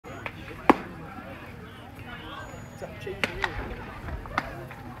It's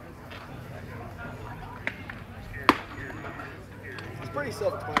pretty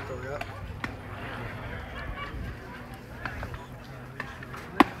self-explanatory, right?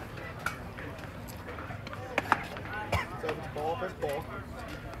 So if it's ball, first ball.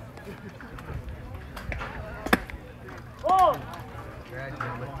 Oh! Yeah,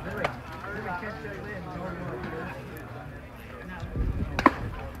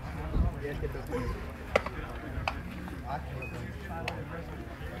 get those things.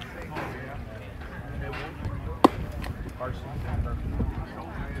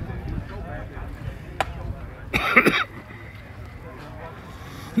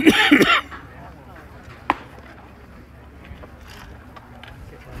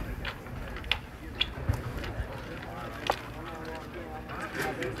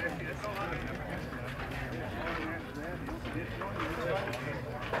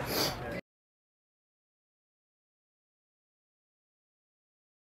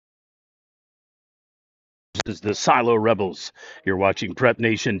 This is the Silo Rebels. You're watching Prep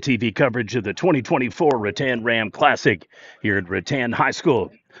Nation TV coverage of the 2024 Rattan Ram Classic here at Rattan High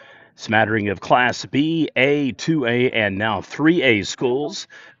School. Smattering of Class B, A, 2A, and now 3A schools,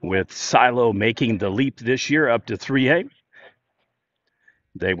 with Silo making the leap this year up to 3A.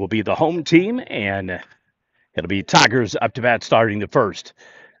 They will be the home team, and it'll be Tigers up to bat starting the first.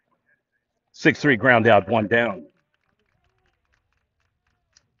 6-3 ground out, one down.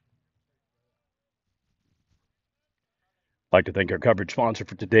 I'd like to thank our coverage sponsor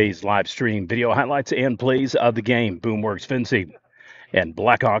for today's live stream, video highlights and plays of the game, Boomworks Fencing and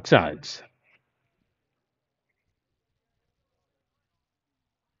Black Oxides.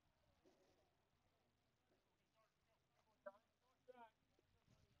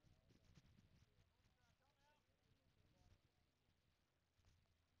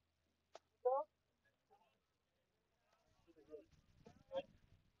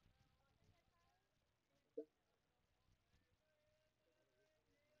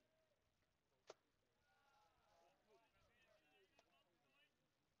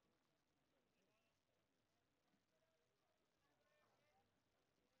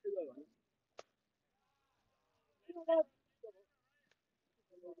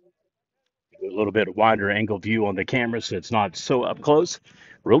 A little bit wider angle view on the camera so it's not so up close.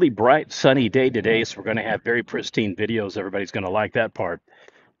 Really bright, sunny day today, so we're going to have very pristine videos. Everybody's going to like that part.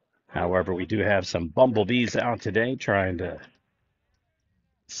 However, we do have some bumblebees out today trying to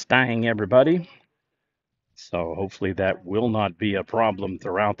sting everybody. So hopefully that will not be a problem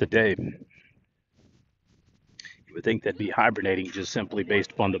throughout the day. You would think they'd be hibernating just simply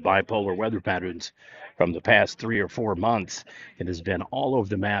based upon the bipolar weather patterns from the past 3 or 4 months. It has been all over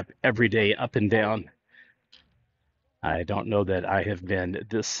the map every day, up and down. I don't know that I have been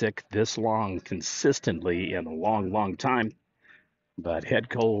this sick this long consistently in a long, long time, but head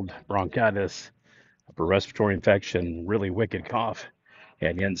cold, bronchitis, upper respiratory infection, really wicked cough,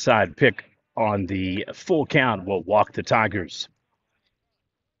 and inside pick on the full count will walk the Tigers.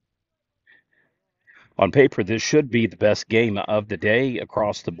 On paper, this should be the best game of the day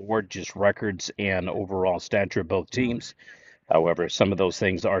across the board, just records and overall stature of both teams. However, some of those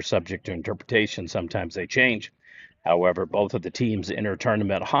things are subject to interpretation. Sometimes they change. However, both of the teams enter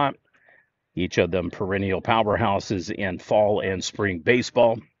tournament hot, each of them perennial powerhouses in fall and spring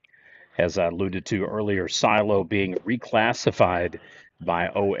baseball. As I alluded to earlier, Silo being reclassified by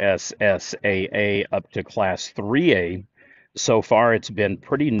OSSAA up to Class 3A. So far, it's been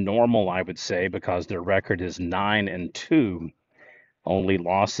pretty normal, I would say, because their record is 9-2. Only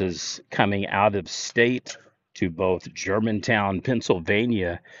losses coming out of state to both Germantown,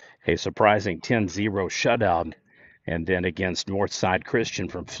 Pennsylvania, a surprising 10-0 shutout, and then against Northside Christian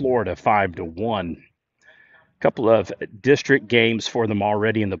from Florida, 5-1. Couple of district games for them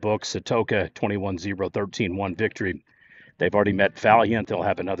already in the books. Satoka 21-0, 13-1 victory. They've already met Valiant. They'll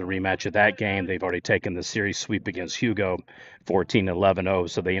have another rematch of that game. They've already taken the series sweep against Hugo, 14-11-0.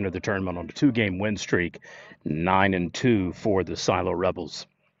 So they enter the tournament on a 2-game win streak, 9-2 for the Silo Rebels.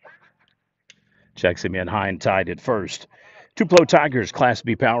 Checks him in high and tied at first. Tupelo Tigers, Class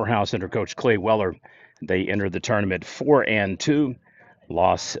B powerhouse under Coach Clay Weller. They enter the tournament 4-2.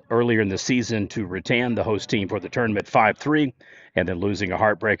 Loss earlier in the season to Rattan, the host team for the tournament, 5-3, and then losing a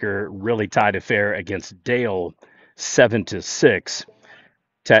heartbreaker, really tight affair against Dale, 7-6.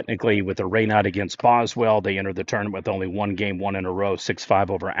 Technically, with a rain out against Boswell, they enter the tournament with only one game, one in a row, 6-5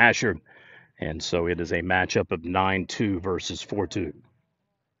 over Asher. And so it is a matchup of 9-2 versus 4-2.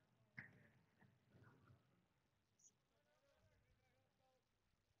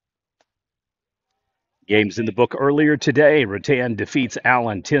 Games in the book earlier today. Rattan defeats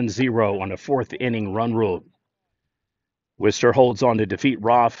Allen 10-0 on a fourth inning run rule. Worcester holds on to defeat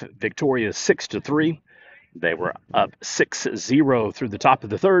Roth, victorious 6-3. They were up 6-0 through the top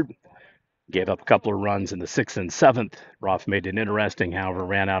of the third. Gave up a couple of runs in the sixth and seventh. Roth made it interesting, however,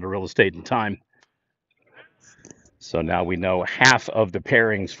 ran out of real estate in time. So now we know half of the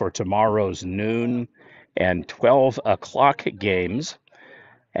pairings for tomorrow's noon and 12 o'clock games,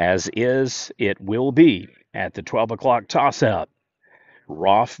 as is it will be at the 12 o'clock toss-up.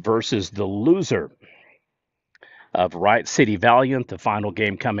 Roth versus the loser of Wright City Valiant, the final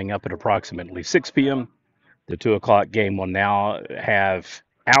game coming up at approximately 6 p.m. The 2 o'clock game will now have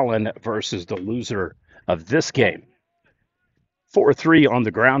Allen versus the loser of this game. 4-3 on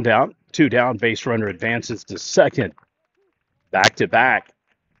the ground out. Two down, base runner advances to second. Back to back.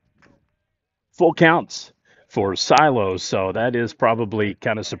 Full counts for Silos, so that is probably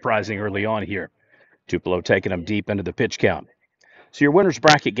kind of surprising early on here. Tupelo taking them deep into the pitch count. So your winners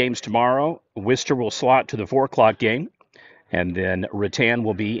bracket games tomorrow. Worcester will slot to the 4 o'clock game, and then Rattan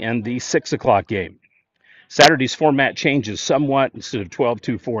will be in the 6 o'clock game. Saturday's format changes somewhat. Instead of 12,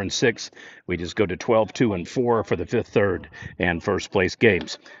 2, 4, and 6, we just go to 12, 2, and 4 for the fifth, third, and first place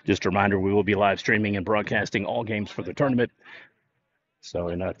games. Just a reminder, we will be live streaming and broadcasting all games for the tournament. So,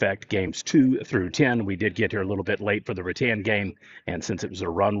 in effect, games 2 through 10, we did get here a little bit late for the Rattan game. And since it was a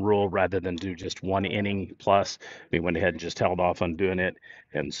run rule rather than do just one inning plus, we went ahead and just held off on doing it.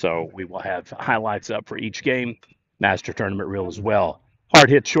 And so we will have highlights up for each game, master tournament reel as well. Hard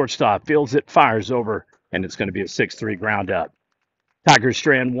hit shortstop, fields it, fires over, and it's going to be a 6-3 ground up. Tigers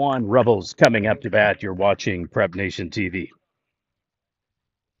Strand 1, Rebels coming up to bat. You're watching Prep Nation TV.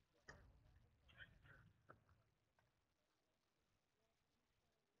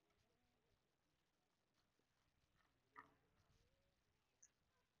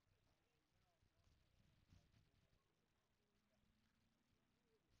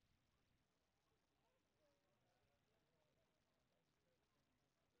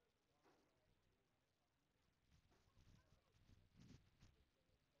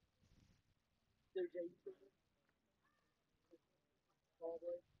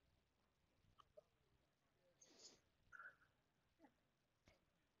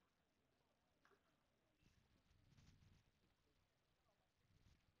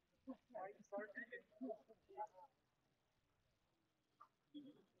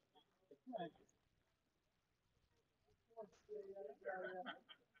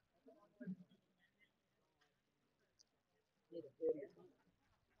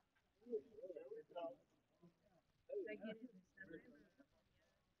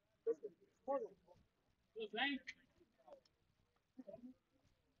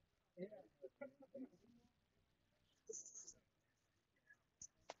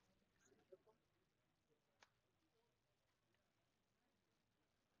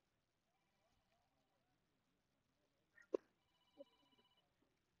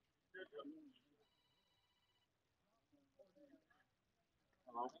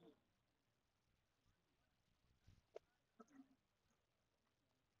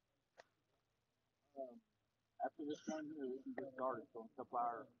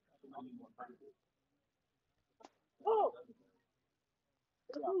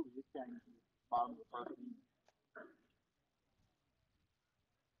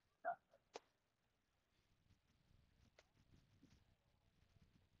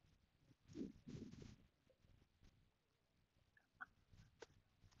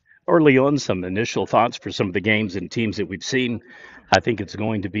 Early on, some initial thoughts for some of the games and teams that we've seen. I think it's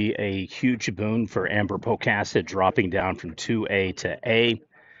going to be a huge boon for Amber Pocasset dropping down from 2A to A,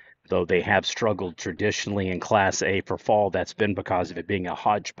 though they have struggled traditionally in Class A for fall. That's been because of it being a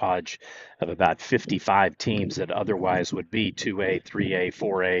hodgepodge of about 55 teams that otherwise would be 2A, 3A,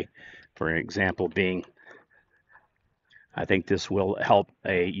 4A, for example, being. I think this will help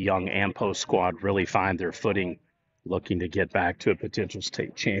a young AMPO squad really find their footing, looking to get back to a potential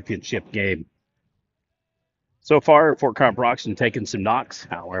state championship game. So far, Fort Collins Broxton taking some knocks.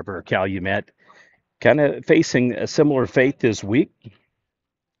 However, Calumet kind of facing a similar fate this week.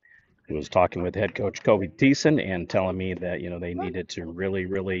 I was talking with head coach Kobe Thiessen and telling me that they needed to really,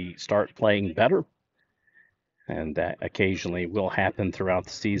 really start playing better, and that occasionally will happen throughout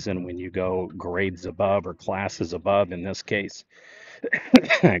the season when you go grades above or classes above. In this case,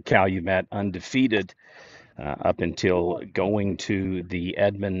 Calumet undefeated up until going to the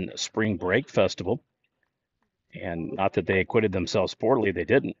Edmond Spring Break Festival. And not that they acquitted themselves poorly, they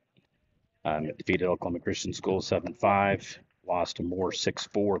didn't. Defeated Oklahoma Christian School 7-5, lost to Moore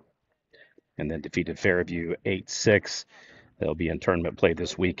 6-4, and then defeated Fairview 8-6. They'll be in tournament play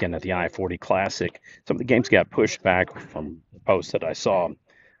this weekend at the I-40 Classic. Some of the games got pushed back from the posts that I saw.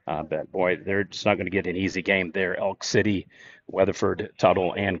 But boy, they're just not going to get an easy game there. Elk City, Weatherford,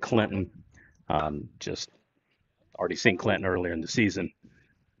 Tuttle, and Clinton. Just already seen Clinton earlier in the season,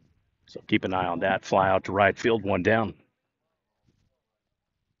 so keep an eye on that. Fly out to right field, one down.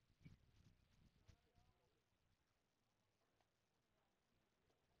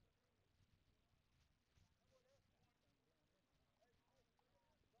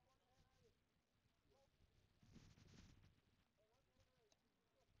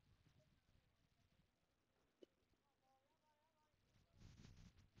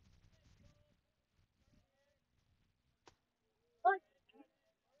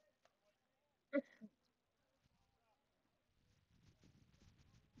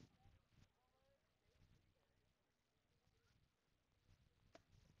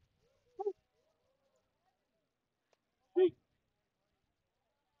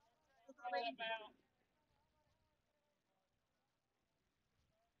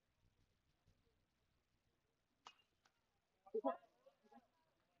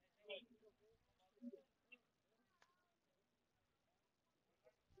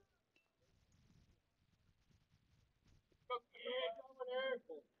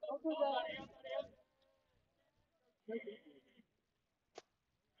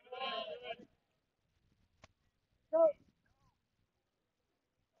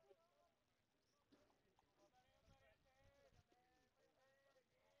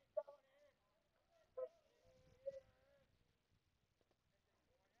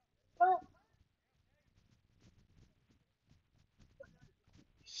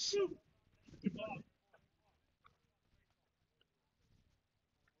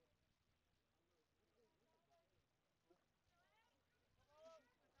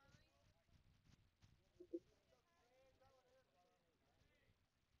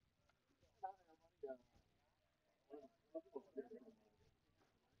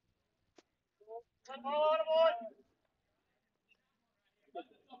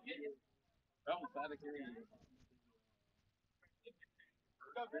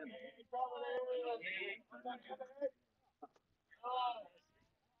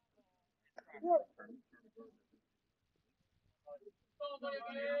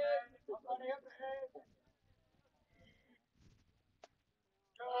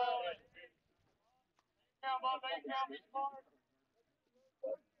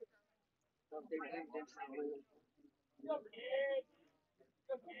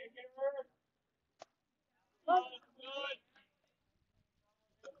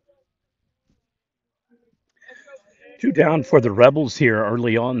 Two down for the Rebels here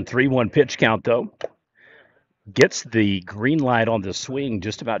early on. 3-1 pitch count, though. Gets the green light on the swing,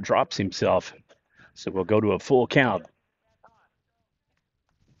 just about drops himself. So we'll go to a full count.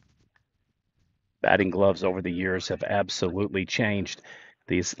 Batting gloves over the years have absolutely changed.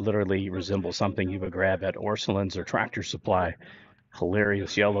 These literally resemble something you would grab at Orsolin's or Tractor Supply.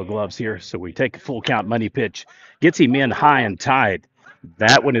 Hilarious yellow gloves here. So we take a full count money pitch. Gets him in high and tight.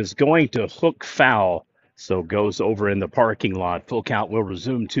 That one is going to hook foul. So goes over in the parking lot. Full count will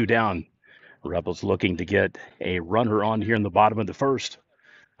resume, two down. Rebels looking to get a runner on here in the bottom of the first.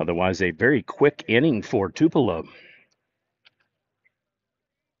 Otherwise, a very quick inning for Tupelo.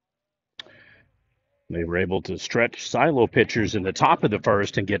 They were able to stretch silo pitchers in the top of the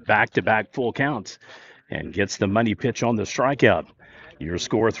first and get back-to-back full counts and gets the money pitch on the strikeout. Your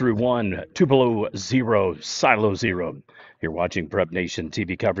score through one, Tupelo 0, Silo 0. You're watching Prep Nation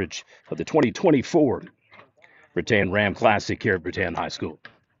TV coverage of the 2024 Rattan Ram Classic here at Rattan High School.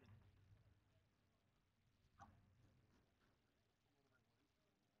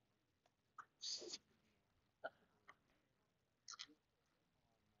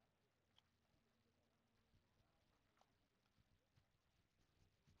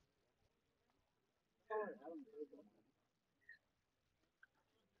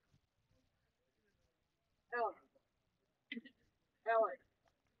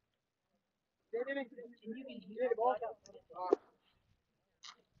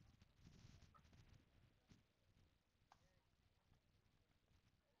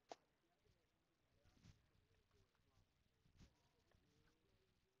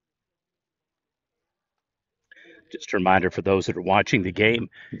 Just a reminder for those that are watching the game,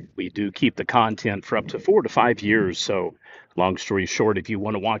 we do keep the content for up to 4 to 5 years. So, long story short, if you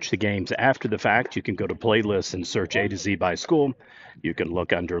want to watch the games after the fact, you can go to playlists and search A to Z by school. You can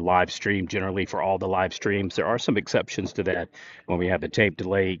look under live stream generally for all the live streams. There are some exceptions to that when we have a tape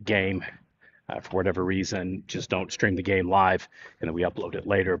delay game. For whatever reason, just don't stream the game live and then we upload it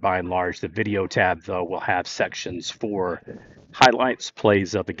later. By and large, the video tab, though, will have sections for highlights,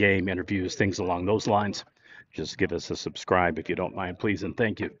 plays of the game, interviews, things along those lines. Just give us a subscribe if you don't mind, please, and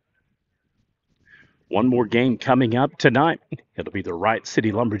thank you. One more game coming up tonight. It'll be the Wright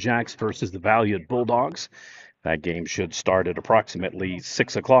City Lumberjacks versus the Valiant Bulldogs. That game should start at approximately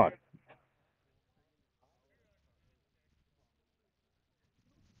 6 o'clock.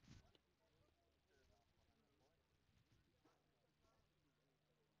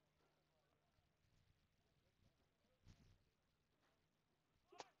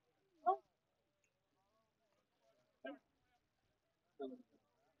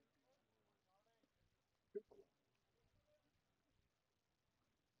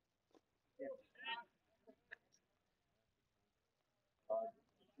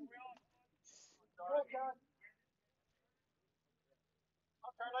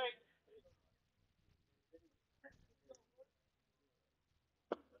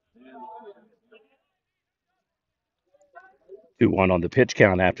 2-1 on the pitch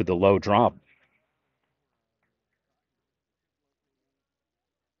count after the low drop.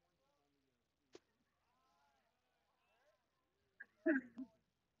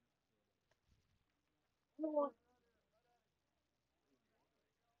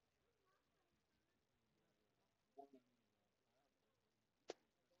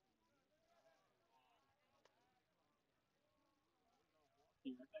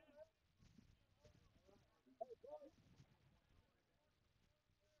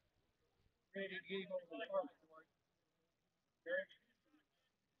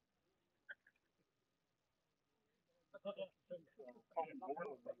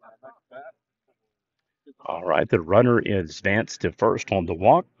 All right, the runner is advanced to first on the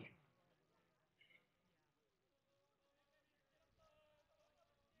walk.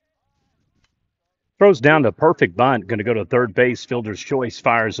 Throws down the perfect bunt. Going to go to third base. Fielder's choice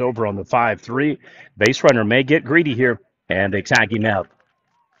fires over on the 5-3. Base runner may get greedy here, and they tag him out.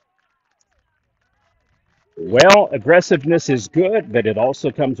 Well, aggressiveness is good, but it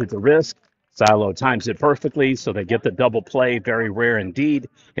also comes with a risk. Silo times it perfectly, so they get the double play. Very rare indeed.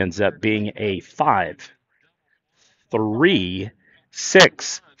 Ends up being a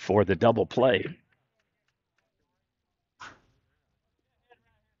 5-3-6 for the double play.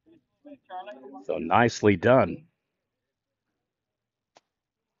 So nicely done.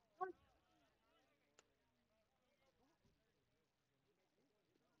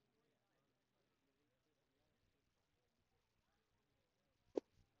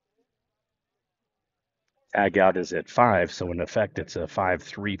 Tag out is at 5, so in effect it's a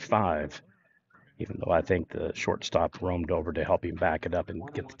 5-3-5. Even though I think the shortstop roamed over to help him back it up and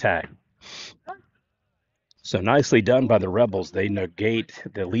get the tag. So nicely done by the Rebels. They negate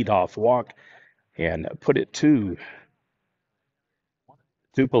the leadoff walk and put it to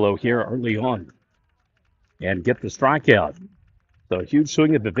Tupelo here early on and get the strikeout. So a huge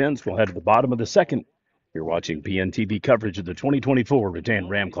swing of events. We'll head to the bottom of the second. You're watching PNTV coverage of the 2024 Rattan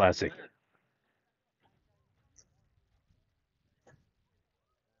Ram Classic.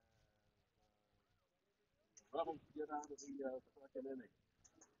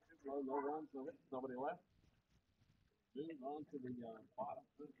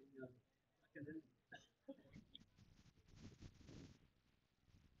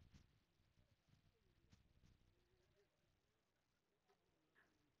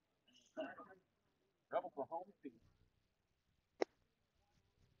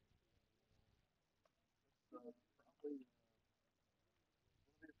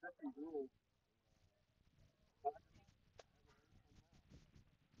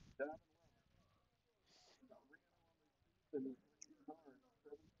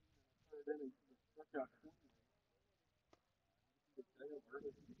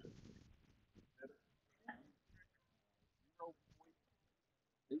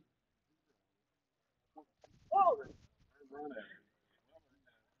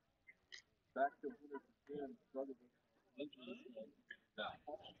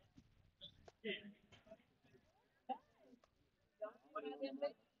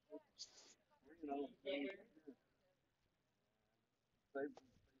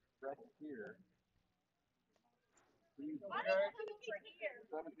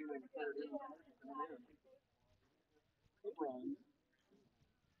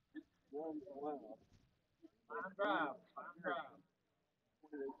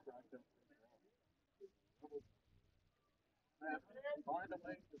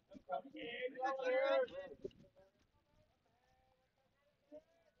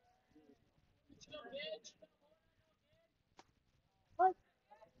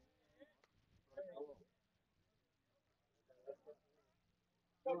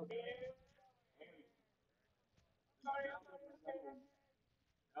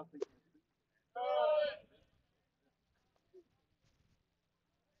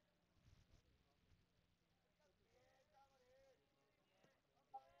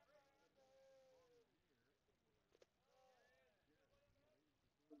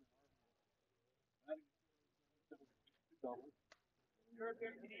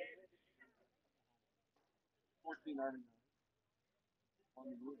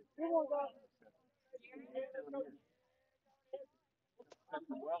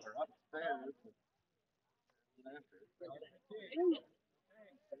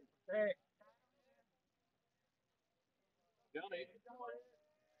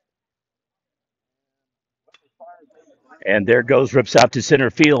 And there goes, rips out to center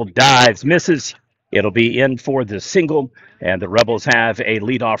field, dives, misses. It'll be in for the single, and the Rebels have a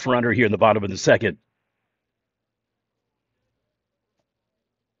leadoff runner here in the bottom of the second.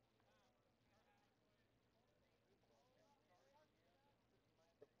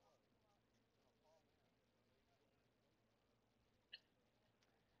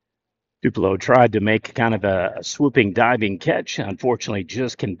 Tupelo tried to make kind of a swooping diving catch. Unfortunately,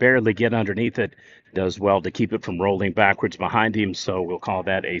 just can barely get underneath it. Does well to keep it from rolling backwards behind him, so we'll call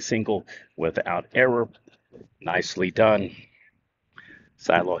that a single without error. Nicely done.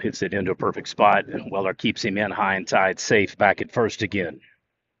 Silo hits it into a perfect spot. Weller keeps him in high and tied, safe back at first again.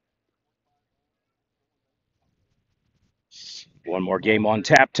 One more game on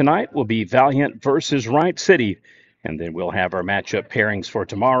tap tonight will be Valiant versus Wright City. And then we'll have our matchup pairings for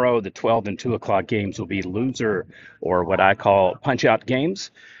tomorrow. The 12 and 2 o'clock games will be loser, or what I call punch out games.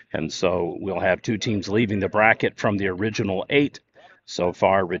 And so we'll have two teams leaving the bracket from the original eight. So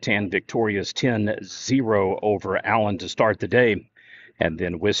far, Rattan victorious 10-0 over Allen to start the day. And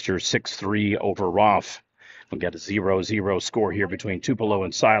then Worcester 6-3 over Roth. We've got a 0-0 score here between Tupelo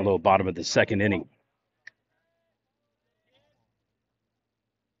and Silo, bottom of the second inning.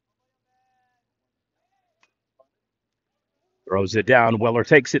 Throws it down. Weller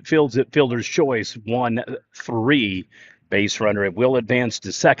takes it, fields it, fielder's choice. 1-3. Base runner. It will advance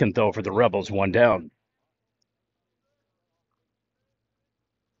to second, though, for the Rebels. One down.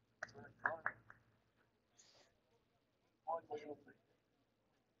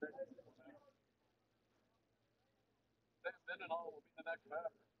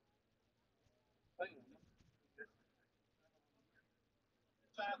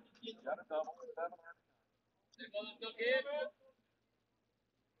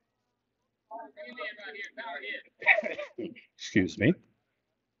 Excuse me.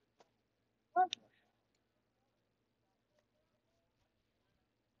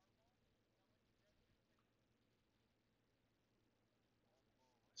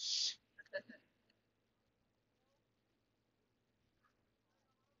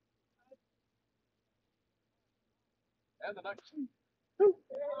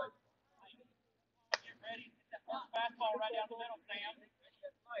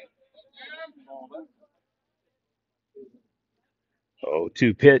 Oh,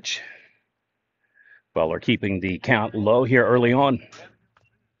 2 pitch. Weller keeping the count low here early on.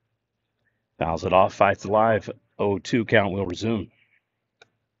 Fouls it off, fights alive. 0-2 count will resume.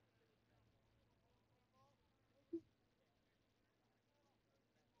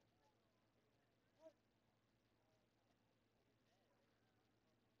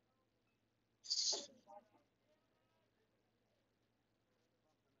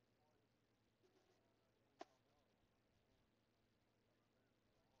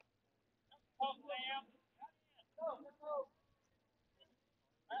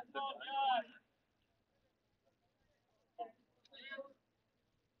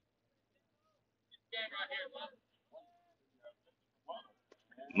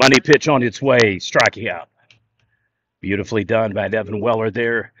 Money pitch on its way, striking out. Beautifully done by Devin Weller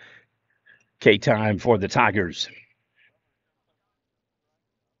there. K time for the Tigers.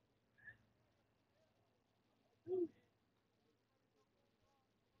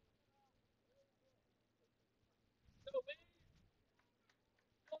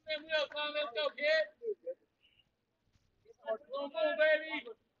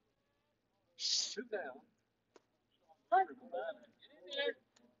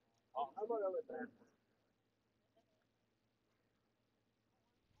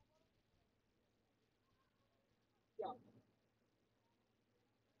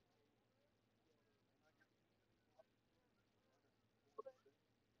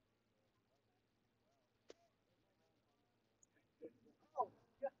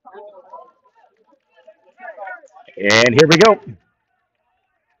 And here we go.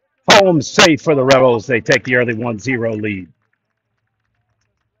 Home safe for the Rebels. They take the early 1-0 lead.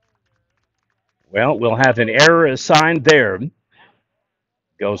 Well, we'll have an error assigned there.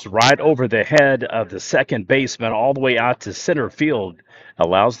 Goes right over the head of the second baseman all the way out to center field.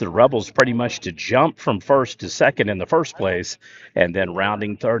 Allows the Rebels pretty much to jump from first to second in the first place, and then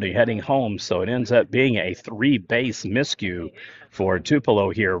rounding third and heading home. So it ends up being a 3-base miscue for Tupelo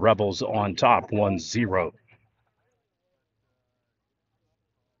here. Rebels on top 1-0.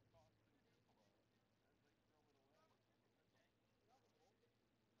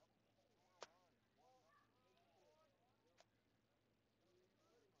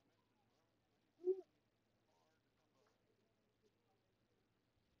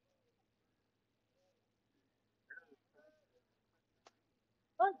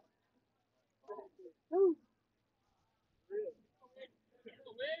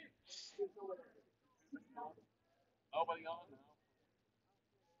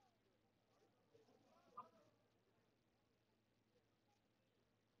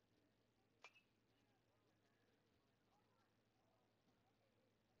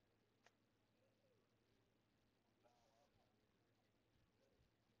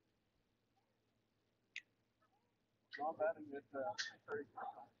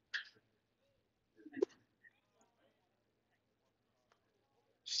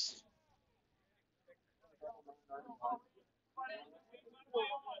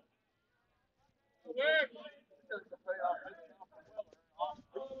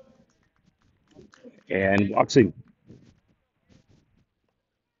 And walks in.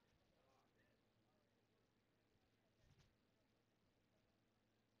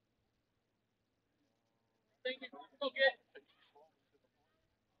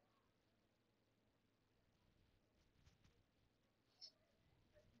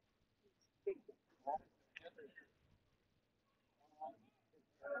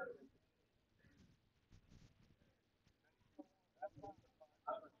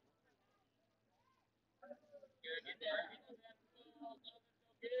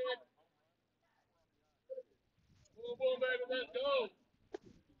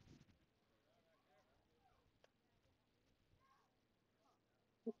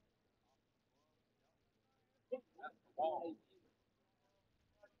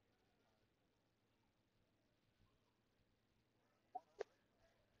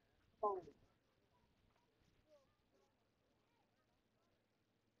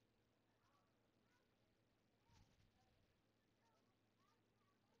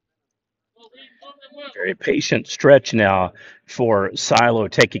 Very patient stretch now for Silo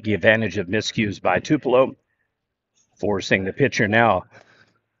taking advantage of miscues by Tupelo, forcing the pitcher now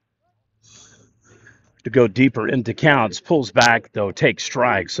to go deeper into counts. Pulls back, though, takes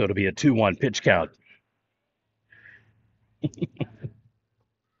strikes, so it'll be a 2-1 pitch count.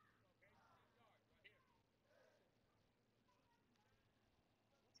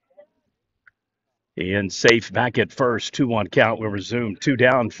 Ian safe back at first. 2-1 count will resume. Two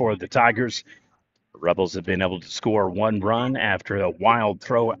down for the Tigers. The Rebels have been able to score one run after a wild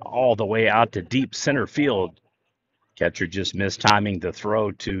throw all the way out to deep center field. Catcher just missed timing the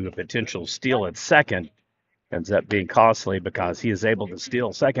throw to a potential steal at second. Ends up being costly because he is able to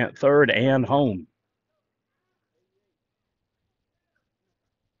steal second, third, and home.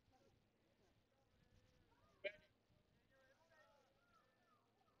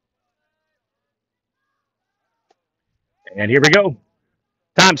 And here we go.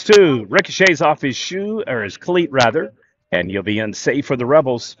 Times two. Ricochets off his shoe, or his cleat rather, and he'll be unsafe for the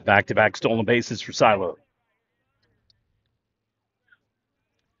Rebels. Back-to-back stolen bases for Silo.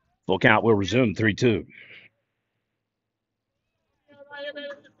 Full count will resume 3-2.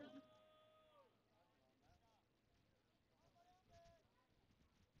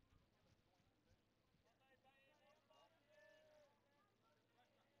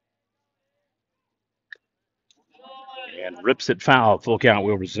 And rips it foul. Full count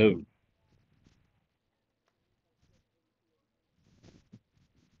will resume.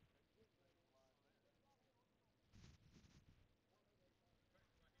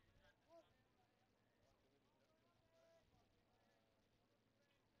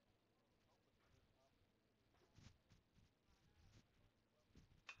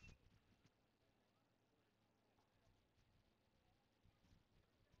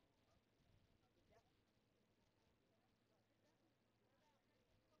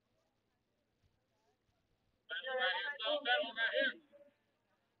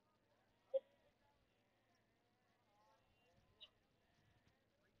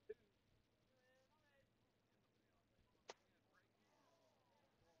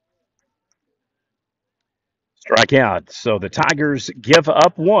 Strikeout. So the Tigers give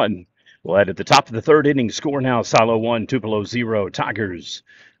up one. Well, at the top of the third inning, score now Silo 1, Tupelo 0. Tigers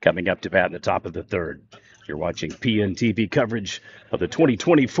coming up to bat in the top of the third. You're watching PNTV coverage of the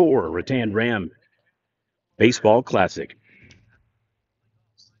 2024 Rattan Ram Baseball Classic.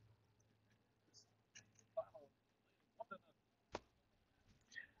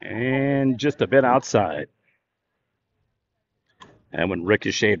 And just a bit outside. And when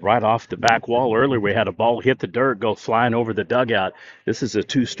ricocheted right off the back wall earlier, we had a ball hit the dirt, go flying over the dugout. This is a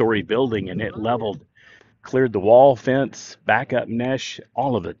two-story building, and it leveled, cleared the wall, fence, backup mesh,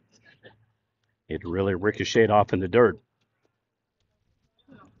 all of it. It really ricocheted off in the dirt.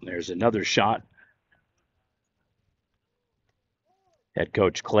 There's another shot. Head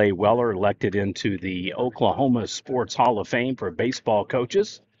coach Clay Weller elected into the Oklahoma Sports Hall of Fame for baseball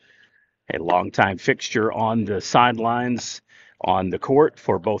coaches. A longtime fixture on the sidelines on the court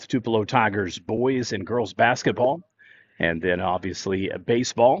for both Tupelo Tigers boys and girls basketball. And then obviously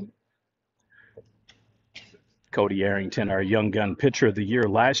baseball. Cody Arrington, our young gun pitcher of the year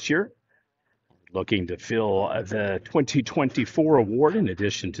last year, looking to fill the 2024 award in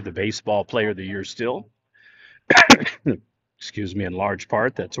addition to the baseball player of the year still. Excuse me, in large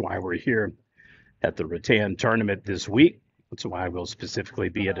part. That's why we're here at the Rattan tournament this week. That's why we'll specifically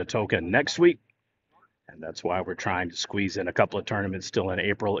be at Atoka next week. And that's why we're trying to squeeze in a couple of tournaments still in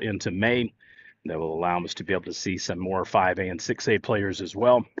April into May that will allow us to be able to see some more 5A and 6A players as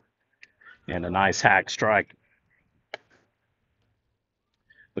well. And a nice hack strike.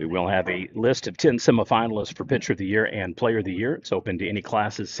 We will have a list of 10 semifinalists for Pitcher of the Year and Player of the Year. It's open to any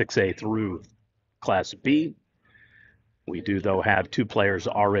classes, 6A through Class B. We do, though, have two players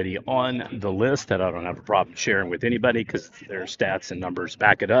already on the list that I don't have a problem sharing with anybody because their stats and numbers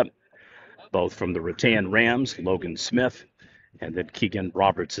back it up, both from the Rattan Rams, Logan Smith, and then Keegan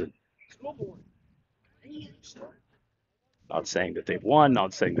Robertson. Not saying that they've won,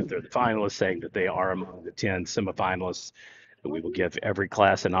 not saying that they're the finalists, saying that they are among the 10 semifinalists. We will give every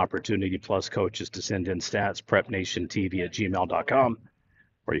class an opportunity, plus coaches, to send in stats, prepnationtv@gmail.com,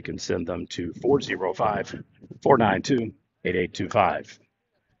 or you can send them to 405 492 8825.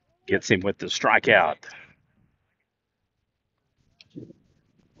 Gets him with the strikeout.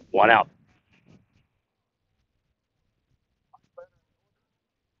 One out.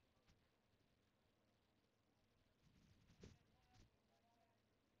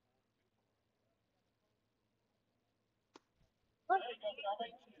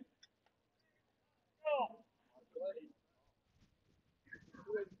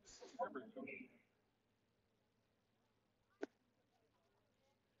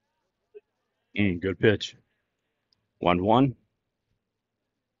 Good pitch. 1-1.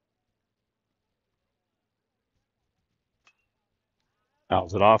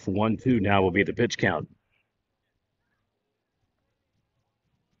 Fouls it off. 1-2. Now will be the pitch count.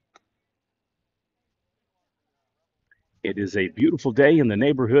 It is a beautiful day in the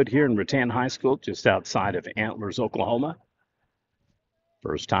neighborhood here in Rattan High School, just outside of Antlers, Oklahoma.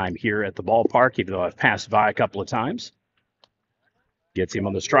 First time here at the ballpark, even though I've passed by a couple of times. Gets him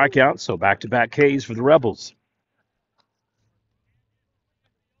on the strikeout, so back-to-back Ks for the Rebels.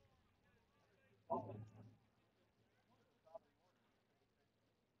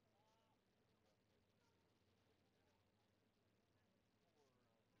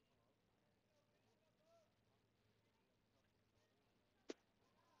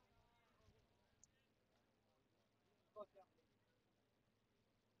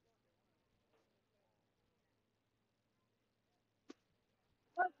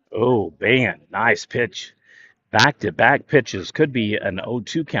 Oh, man, nice pitch. Back-to-back pitches. Could be an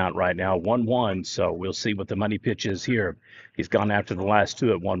 0-2 count right now, 1-1. So we'll see what the money pitch is here. He's gone after the last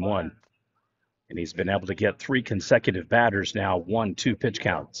two at 1-1. And he's been able to get three consecutive batters now, 1-2 pitch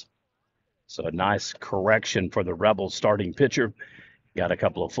counts. So a nice correction for the Rebels starting pitcher. Got a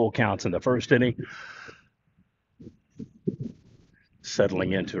couple of full counts in the first inning.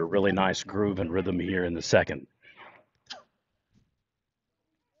 Settling into a really nice groove and rhythm here in the second.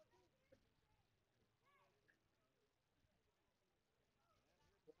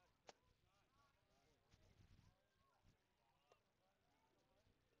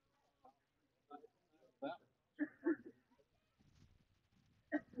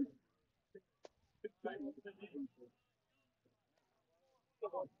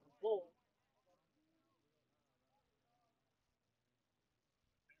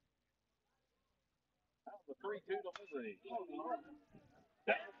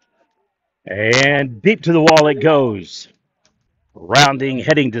 And deep to the wall it goes. Rounding,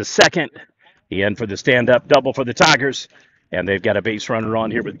 heading to second. He in for the stand-up double for the Tigers. And they've got a base runner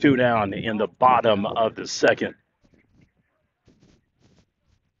on here with two down in the bottom of the second.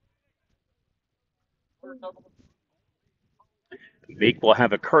 Meek will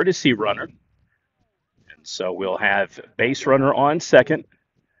have a courtesy runner. And so we'll have base runner on second.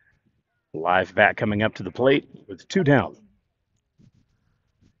 Live bat coming up to the plate with two down.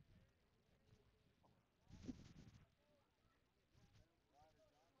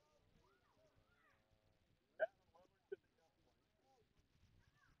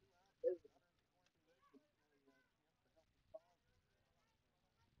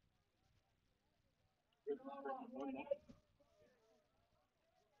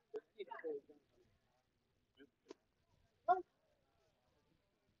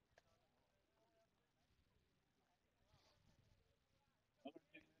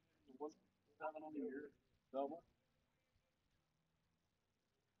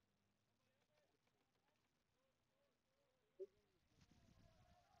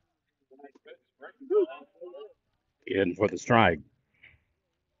 In for the strike.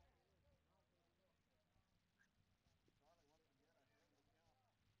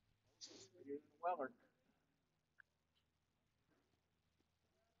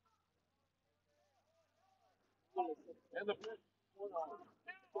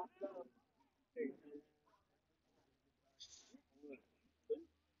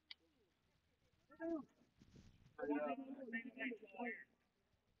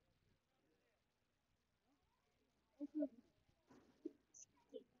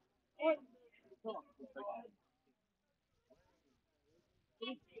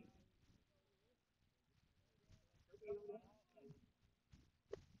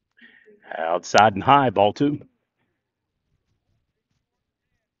 Outside and high, ball two.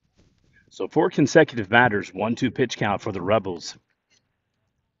 So four consecutive batters, 1-2 pitch count for the Rebels.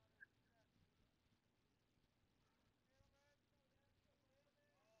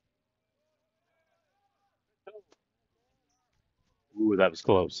 Ooh, that was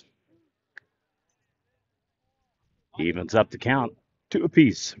close. Evens up the count, two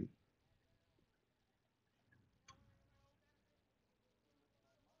apiece.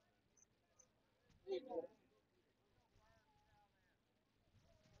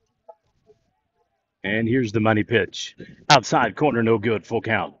 And here's the money pitch. Outside corner, no good, full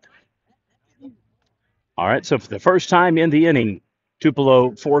count. All right, so for the first time in the inning,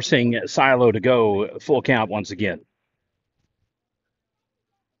 Tupelo forcing Silo to go full count once again.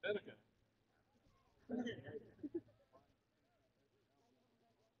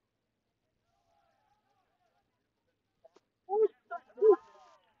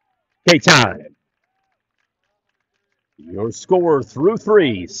 K-time. Your score through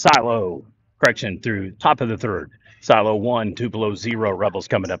three, Silo. Correction, through top of the third. Silo 1, Tupelo 0, Rebels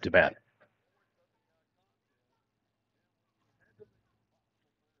coming up to bat.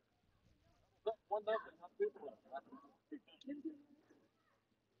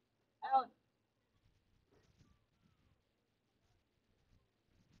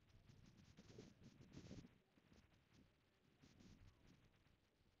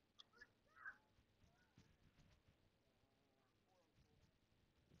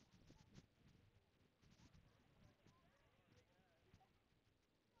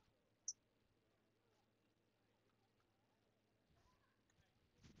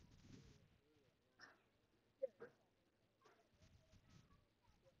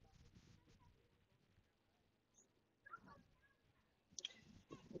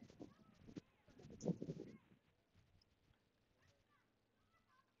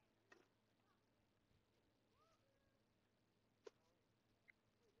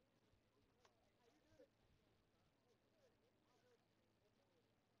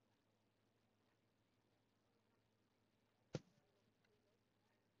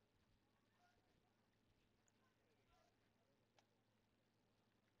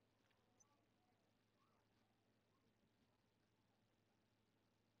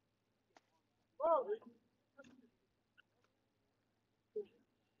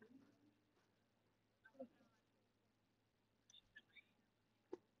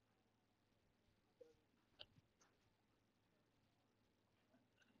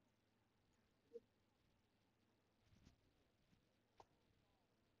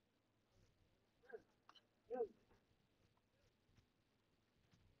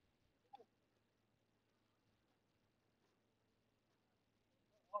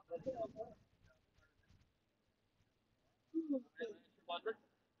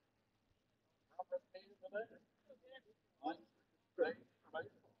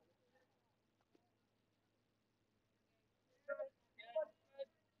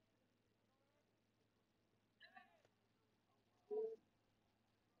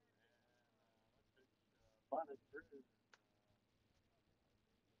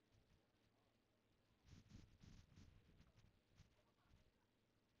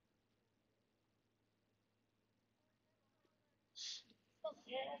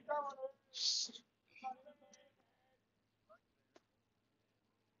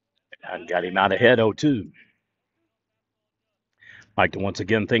 And got him out ahead 0-2. Like to once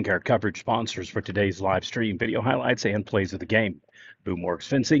again thank our coverage sponsors for today's live stream, video highlights, and plays of the game. Boomworks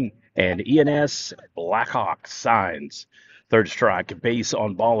Fencing and ENS Blackhawk Signs. Third strike, base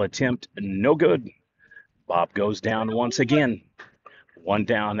on ball attempt, no good. Bob goes down once again. One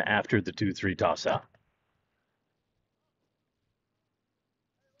down after the 2-3 toss out.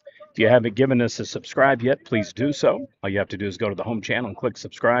 If you haven't given us a subscribe yet, please do so. All you have to do is go to the home channel and click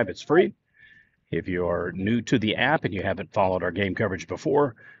subscribe. It's free. If you're new to the app and you haven't followed our game coverage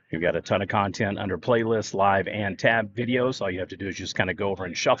before, we've got a ton of content under playlists, live, and tab videos. All you have to do is just kind of go over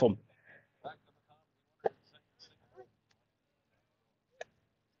and shuffle.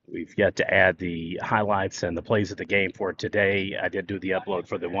 We've yet to add the highlights and the plays of the game for today. I did do the upload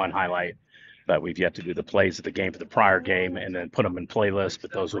for the one highlight, but we've yet to do the plays of the game for the prior game and then put them in playlists,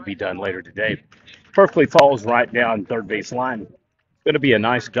 but those will be done later today. Perfectly falls right down third base line. Going to be a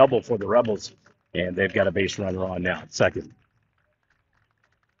nice double for the Rebels, and they've got a base runner on now at second.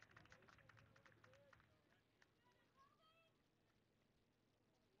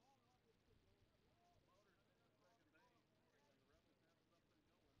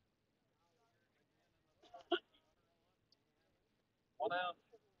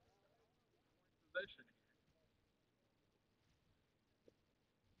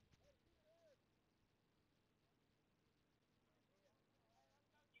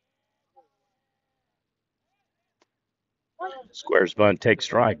 Squares bunt takes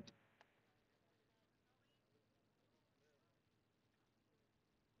strike.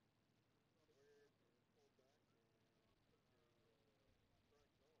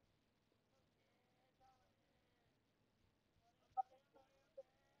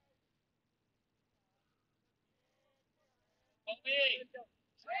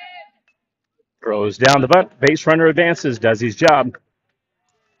 Throws down the bunt. Base runner advances, does his job.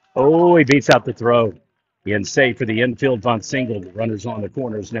 Oh, he beats out the throw. In safe for the infield bunt single. The runners on the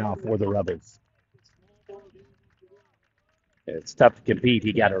corners now for the Rebels. It's tough to compete.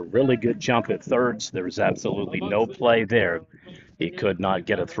 He got a really good jump at thirds. There was absolutely no play there. He could not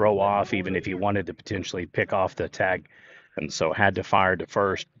get a throw off, even if he wanted to potentially pick off the tag, and so had to fire to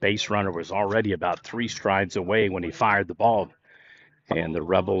first. Base runner was already about 3 strides away when he fired the ball, and the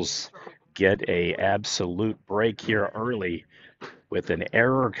Rebels get a absolute break here early with an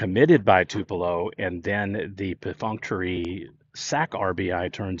error committed by Tupelo, and then the perfunctory sac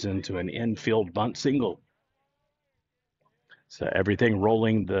RBI turns into an infield bunt single. So everything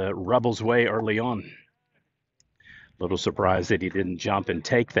rolling the Rebels' way early on. Little surprised that he didn't jump and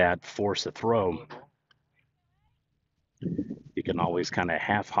take that, force a throw. You can always kind of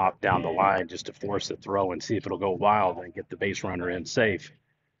half hop down the line just to force a throw and see if it'll go wild and get the base runner in safe.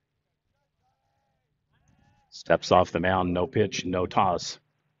 Steps off the mound, no pitch, no toss.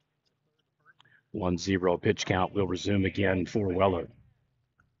 1-0 pitch count will resume again for Weller.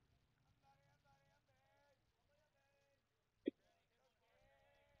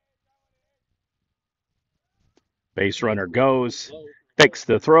 Base runner goes, fakes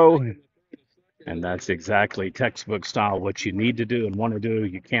the throw, and that's exactly textbook style what you need to do and want to do.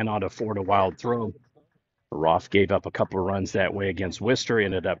 You cannot afford a wild throw. Roth gave up a couple of runs that way against Worcester,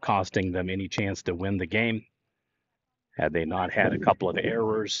 ended up costing them any chance to win the game. Had they not had a couple of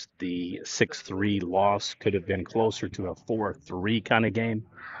errors, the 6-3 loss could have been closer to a 4-3 kind of game.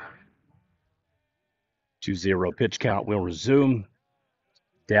 2-0 pitch count will resume.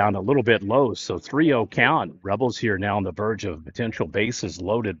 Down a little bit low, so 3-0 count. Rebels here now on the verge of potential bases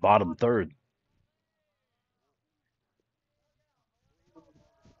loaded bottom third.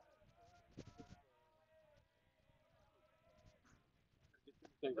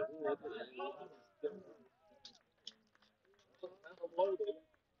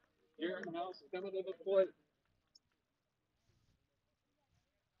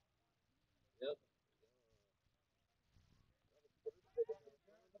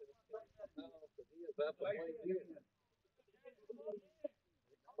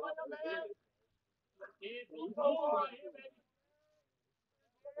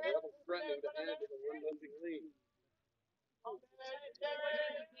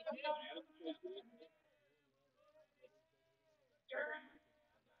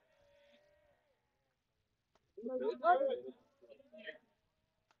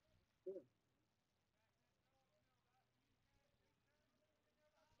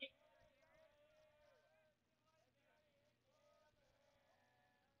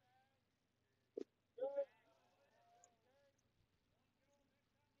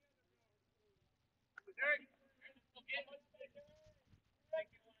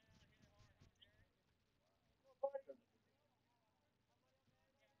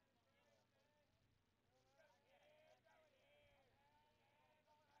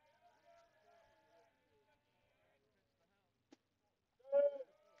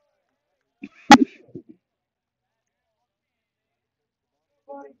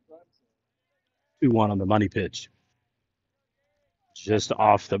 Two one on the money pitch. Just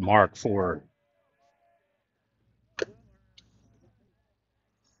off the mark for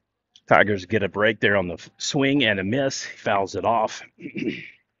Tigers. Get a break there on the swing and a miss. He fouls it off.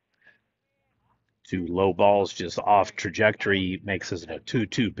 Two low balls just off trajectory makes us a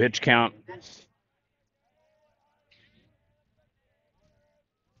 2-2 pitch count.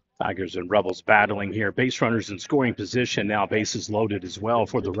 Tigers and Rebels battling here. Base runners in scoring position now. Bases loaded as well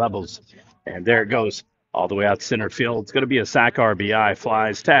for the Rebels. And there it goes all the way out center field. It's going to be a sac RBI,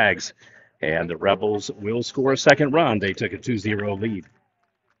 flies, tags. And the Rebels will score a second run. They took a 2-0 lead.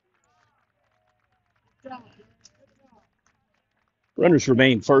 Runners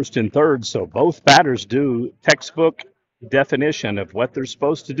remain first and third, so both batters do textbook definition of what they're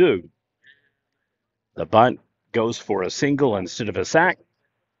supposed to do. The bunt goes for a single instead of a sac.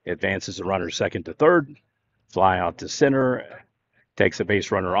 Advances a runner second to third. Fly out to center. Takes a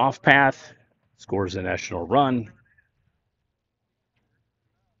base runner off path. Scores a national run.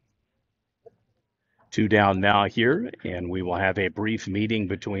 2 down now here, and we will have a brief meeting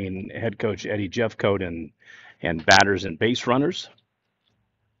between head coach Eddie Jeffcoat and batters and base runners.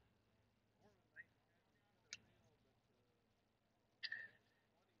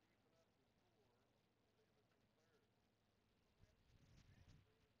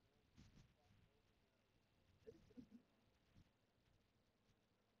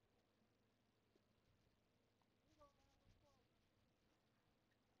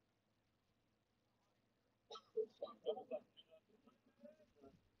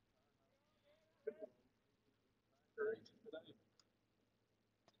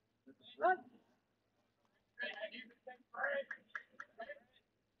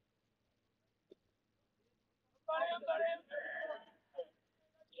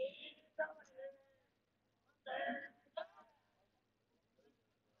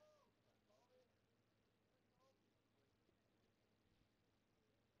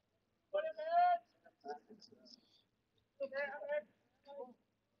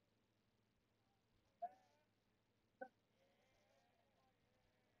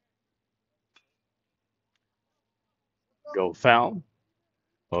 Go foul.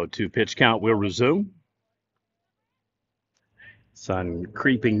 0-2 pitch count will resume. Sun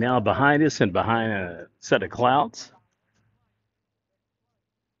creeping now behind us and behind a set of clouds.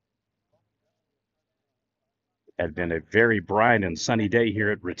 Had been a very bright and sunny day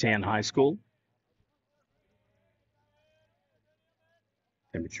here at Rattan High School.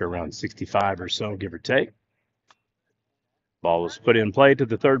 Temperature around 65 or so, give or take. Ball was put in play to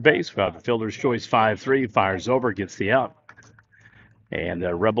the third base. We have the fielder's choice 5-3. Fires over, gets the out. And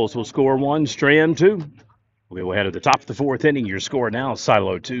the Rebels will score one, Strand 2. We will head to the top of the fourth inning. Your score now,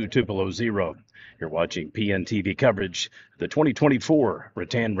 Silo 2, Tupelo 0. You're watching PNTV coverage, the 2024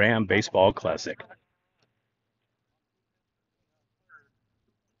 Rattan Ram Baseball Classic.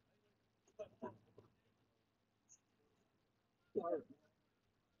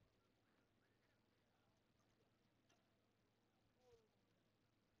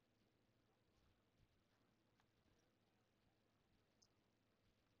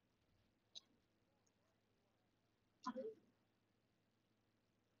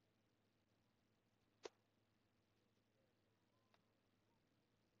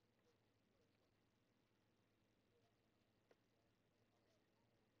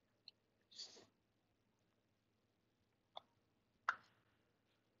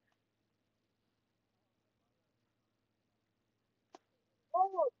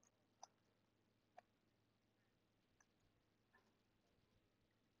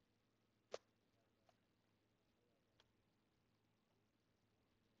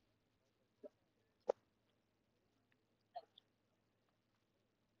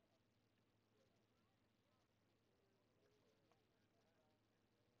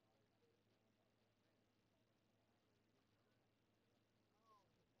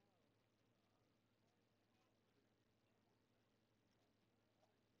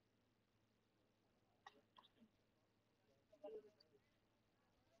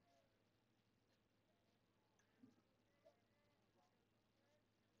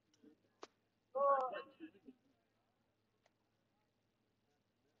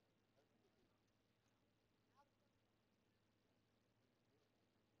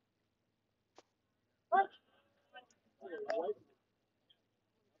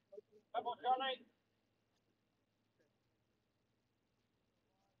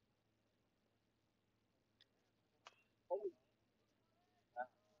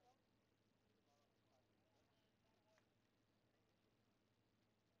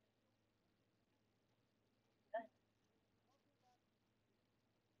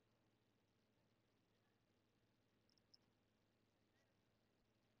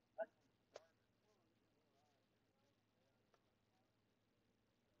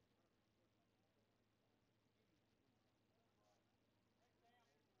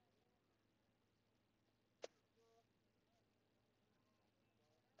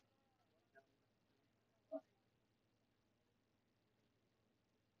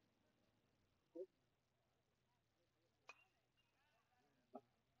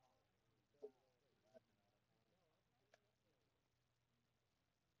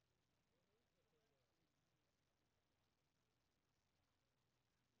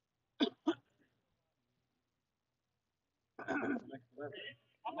 All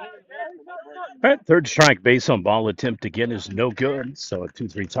right, third strike base on ball attempt again is no good. So a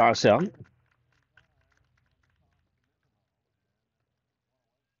 2-3 toss out.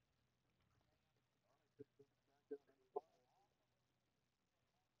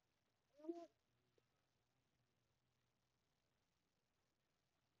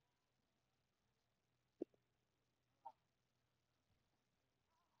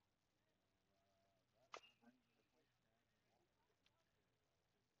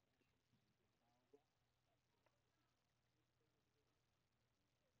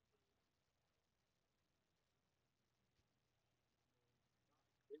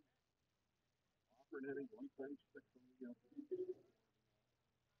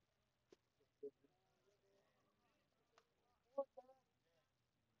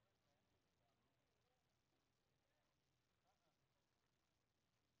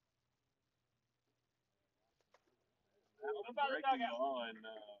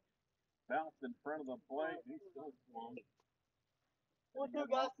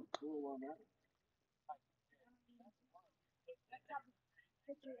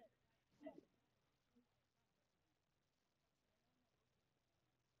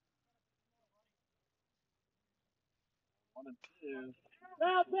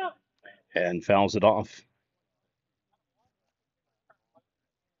 And fouls it off.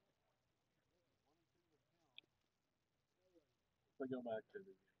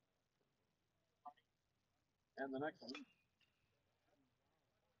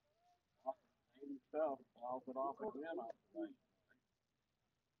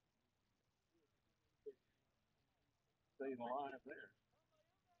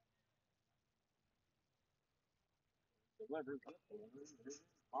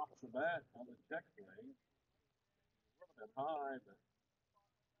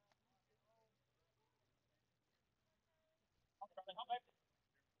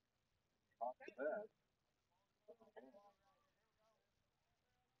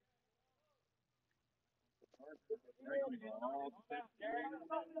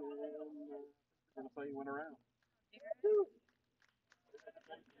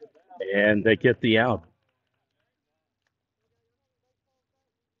 And they get the out.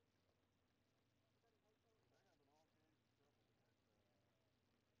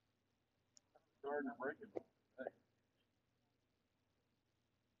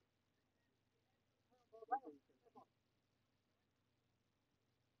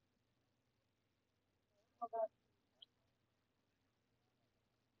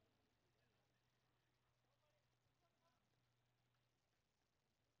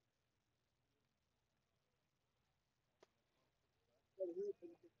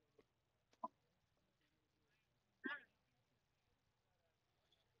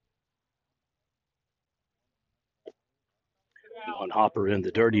 One hopper in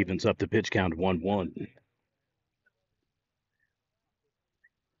the dirt evens up the pitch count 1-1.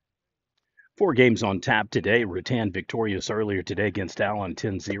 4 games on tap today. Rattan victorious earlier today against Allen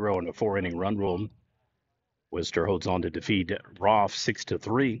 10-0 in a 4-inning run rule. Worcester holds on to defeat Roth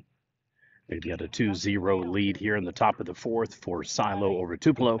 6-3. They've got a 2-0 lead here in the top of the fourth for Silo over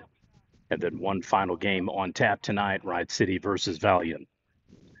Tupelo. And then one final game on tap tonight, Wright City versus Valiant.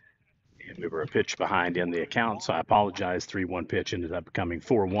 And we were a pitch behind in the account, so I apologize. 3-1 pitch ended up becoming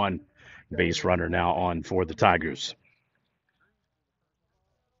 4-1. Base runner now on for the Tigers.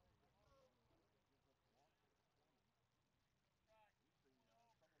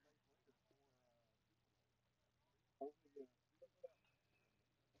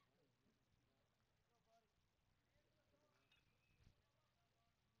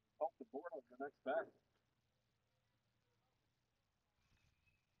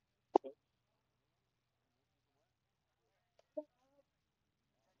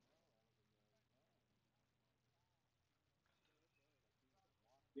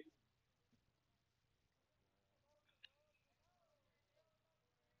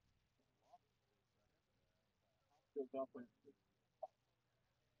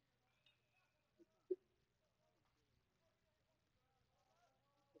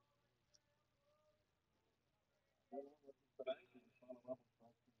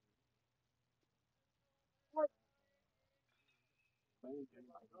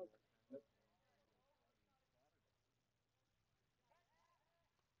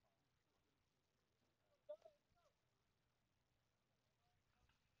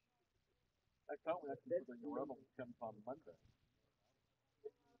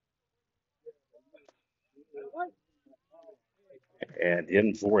 And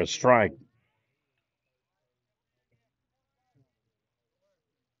in for a strike.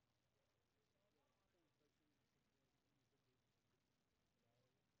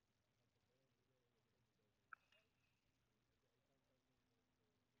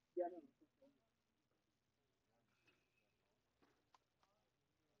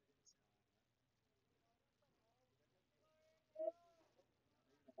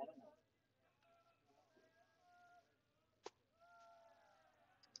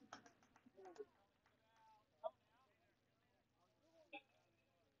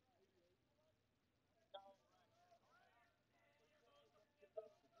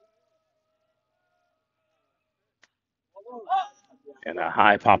 And a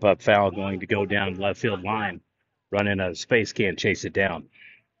high pop-up foul going to go down left field line. Running out of space, can't chase it down.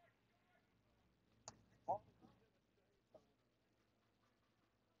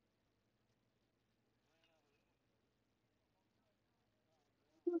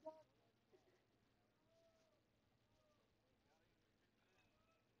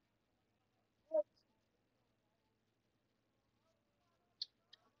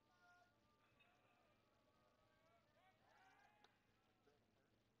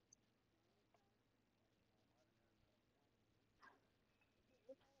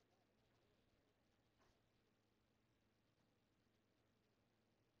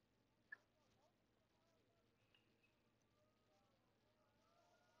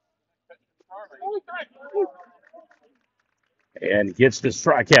 And gets the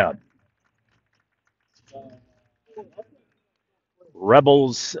strikeout.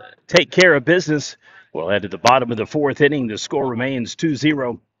 Rebels take care of business. We'll head to the bottom of the fourth inning. The score remains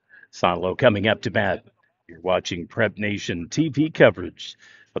 2-0. Silo coming up to bat. You're watching Prep Nation TV coverage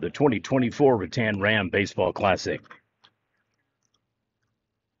for the 2024 Rattan Ram Baseball Classic.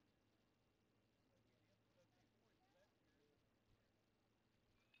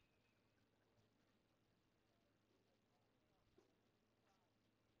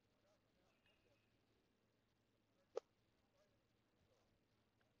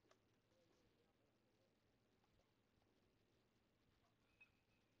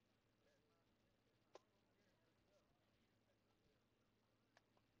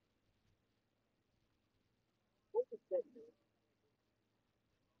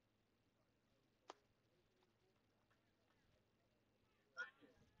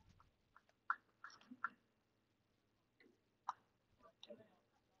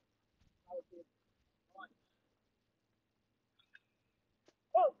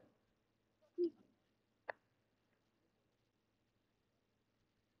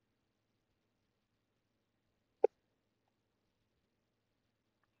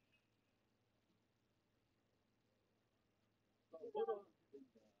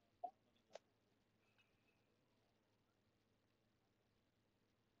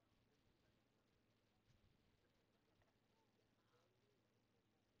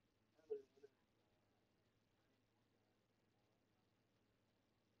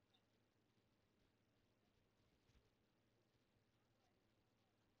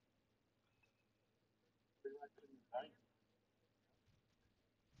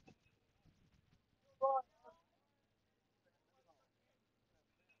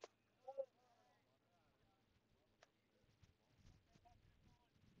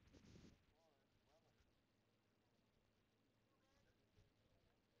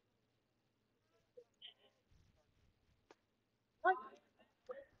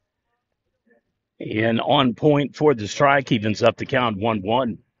 And on point for the strike, evens up the count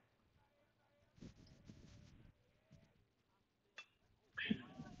 1-1.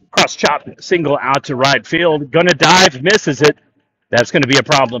 Cross chop, single out to right field. Gonna dive, misses it. That's going to be a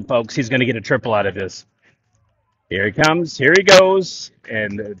problem, folks. He's going to get a triple out of this. Here he comes. Here he goes.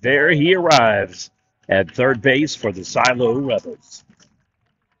 And there he arrives at third base for the Silo Rebels.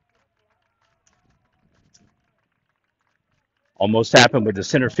 Almost happened with the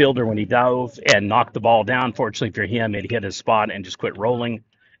center fielder when he dove and knocked the ball down. Fortunately for him, it hit his spot and just quit rolling.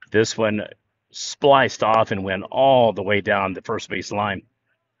 This one spliced off and went all the way down the first base line.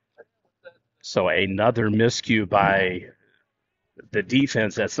 So another miscue by the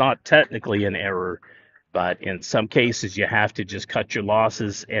defense. That's not technically an error, but in some cases you have to just cut your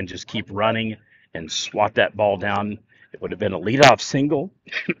losses and just keep running and swat that ball down. It would have been a leadoff single,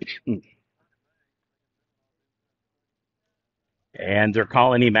 and they're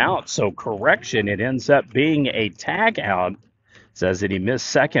calling him out. So correction, it ends up being a tag out. Says that he missed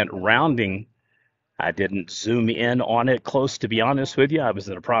second rounding. I didn't zoom in on it close, to be honest with you. I was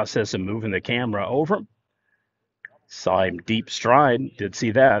in the process of moving the camera over. Saw him deep stride, did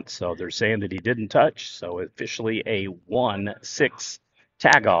see that. So they're saying that he didn't touch. So officially a 1-6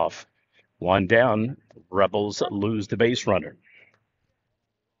 tag off. One down. Rebels lose the base runner.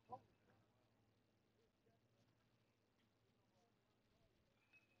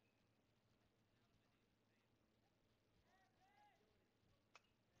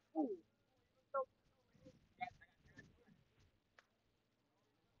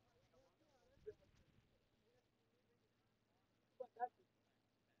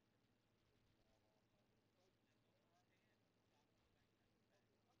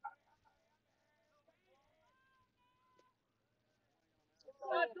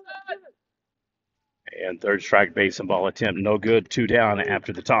 And third strike base and ball attempt, no good. Two down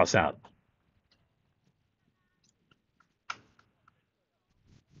after the toss out.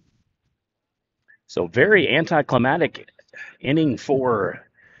 So very anticlimactic inning for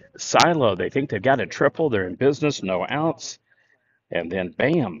Silo. They think they've got a triple. They're in business, no outs, and then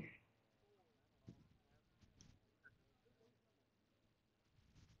bam.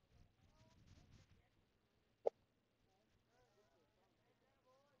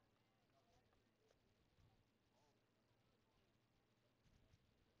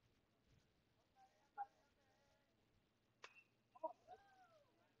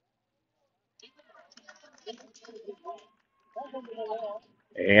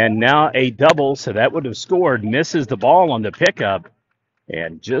 And now a double, so that would have scored. Misses the ball on the pickup,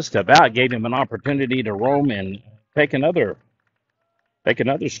 and just about gave him an opportunity to roam and take another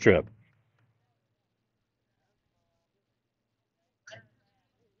strip.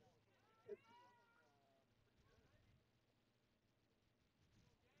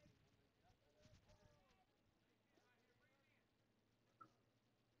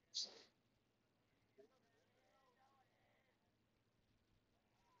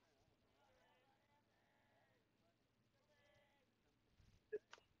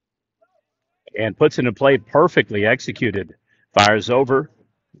 And puts into play perfectly executed. Fires over,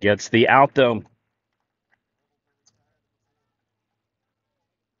 gets the out though,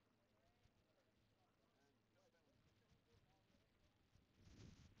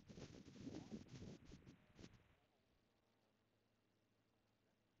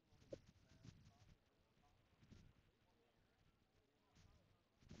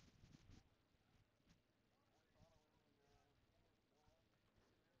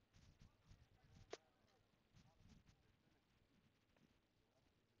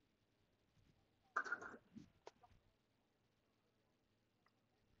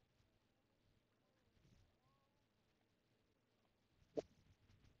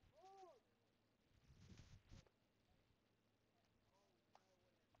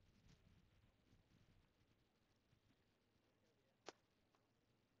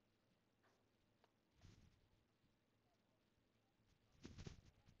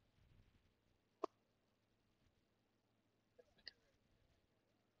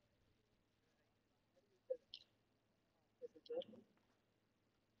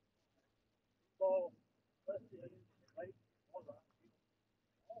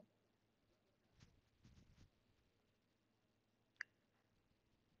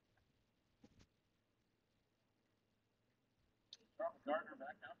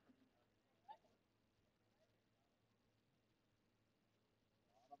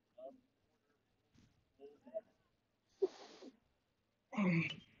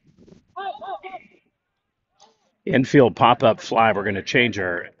 infield pop up fly. We're going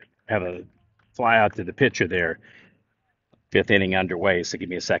to have a fly out to the pitcher there. Fifth inning underway, so give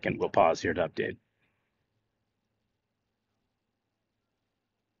me a second. We'll pause here to update.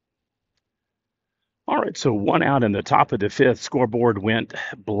 All right, so one out in the top of the fifth. Scoreboard went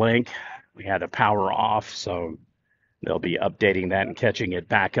blank. We had a power off, so they'll be updating that and catching it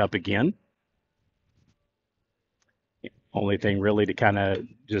back up again. Only thing really to kind of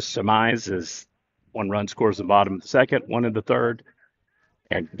just surmise is one run scores the bottom of the second, one in the third,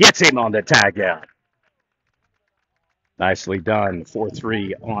 and gets him on the tag out. Nicely done.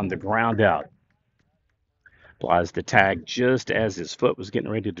 4-3 on the ground out. Applies the tag just as his foot was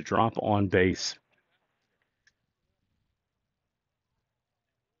getting ready to drop on base.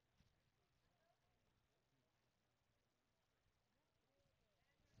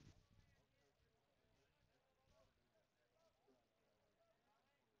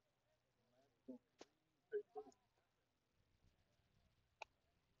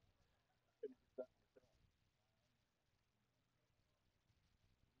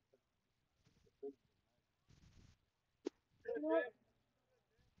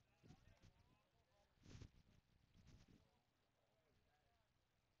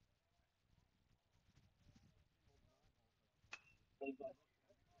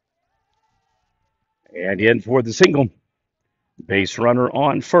 And in for the single. Base runner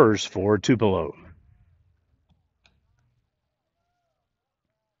on first for Tupelo.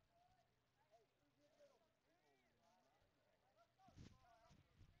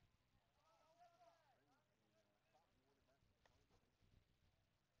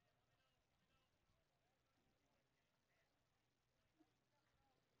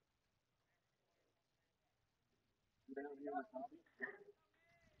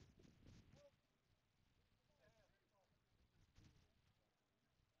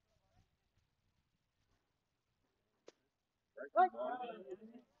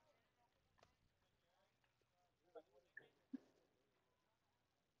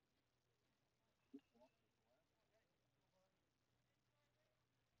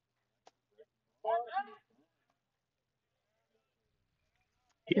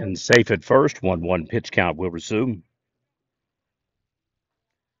 In safe at first, 1-1 pitch count will resume.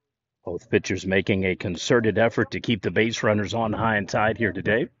 Both pitchers making a concerted effort to keep the base runners on high and tight here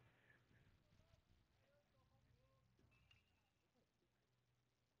today.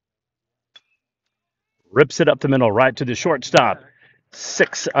 Rips it up the middle, right to the shortstop.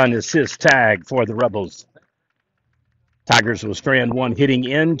 6 unassist tag for the Rebels. Tigers will strand one hitting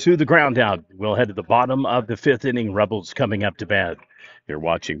into the ground out. We'll head to the bottom of the 5th inning. Rebels coming up to bat. You're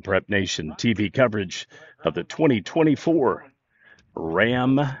watching Prep Nation TV coverage of the 2024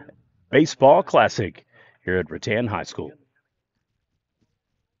 Ram Baseball Classic here at Rattan High School.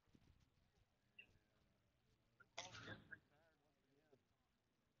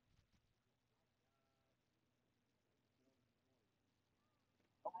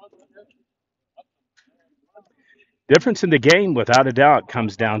 Difference in the game, without a doubt,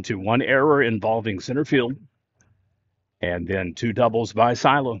 comes down to one error involving center field and then 2 doubles by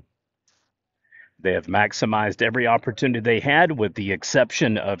Silo. They have maximized every opportunity they had, with the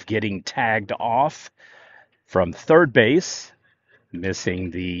exception of getting tagged off from third base,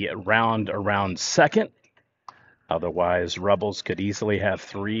 missing the round around second. Otherwise, Rebels could easily have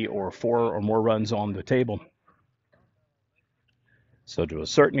 3 or 4 or more runs on the table. So to a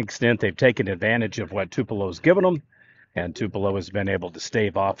certain extent, they've taken advantage of what Tupelo's given them, and Tupelo has been able to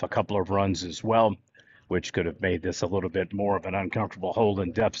stave off a couple of runs as well, which could have made this a little bit more of an uncomfortable hole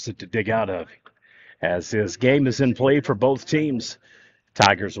in deficit to dig out of. As this game is in play for both teams,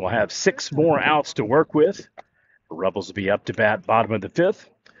 Tigers will have 6 more outs to work with. The Rebels will be up to bat bottom of the 5th.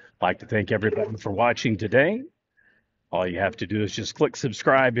 I'd like to thank everybody for watching today. All you have to do is just click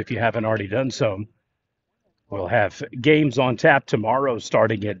subscribe if you haven't already done so. We'll have games on tap tomorrow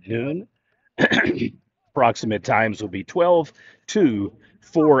starting at noon. Approximate times will be 12, 2,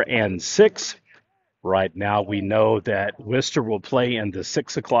 4, and 6. Right now, we know that Worcester will play in the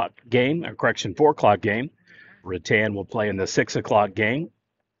 6 o'clock game, or correction, 4 o'clock game. Rattan will play in the 6 o'clock game.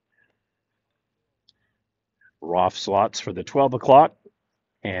 Roth slots for the 12 o'clock.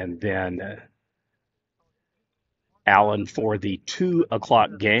 And then Allen for the 2 o'clock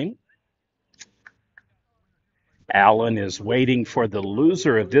game. Allen is waiting for the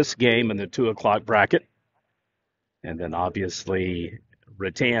loser of this game in the 2 o'clock bracket. And then obviously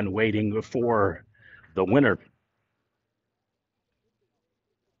Rattan waiting for the winner.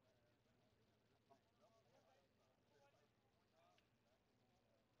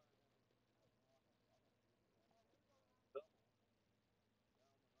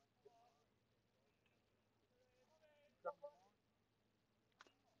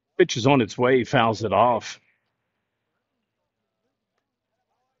 Pitch is on its way, fouls it off.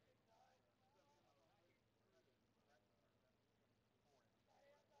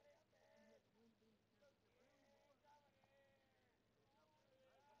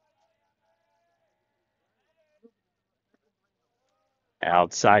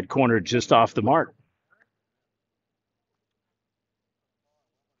 Outside corner just off the mark.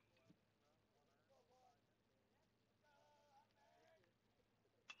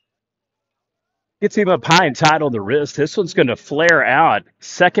 Gets him up high and tight on the wrist. This one's going to flare out.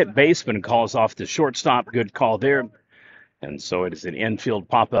 Second baseman calls off the shortstop. Good call there. And so it is an infield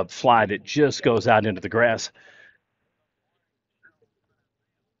pop-up fly that just goes out into the grass.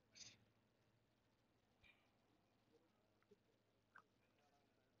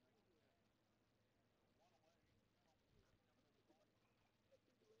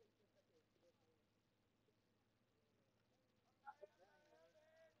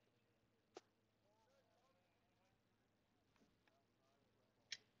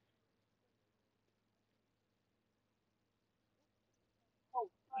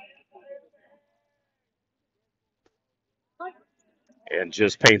 And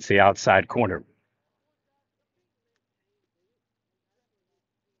just paints the outside corner.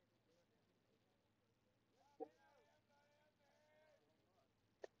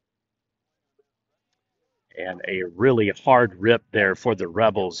 And a really hard rip there for the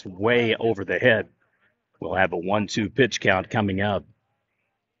Rebels, way over the head. We'll have a 1-2 pitch count coming up.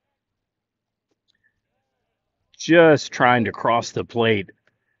 Just trying to cross the plate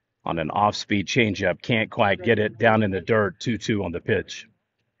on an off-speed changeup. Can't quite get it down in the dirt. 2-2 on the pitch.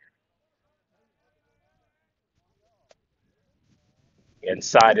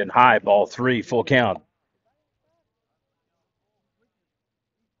 Inside and high, ball 3, full count.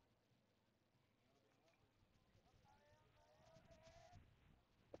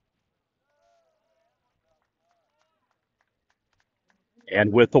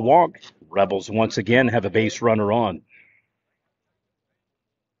 And with the walk, Rebels once again have a base runner on.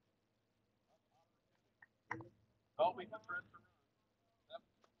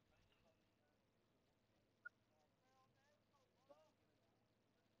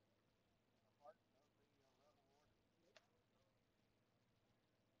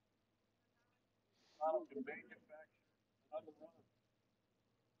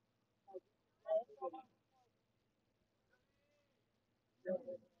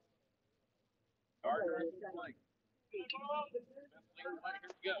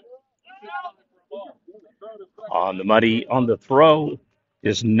 On the money on the throw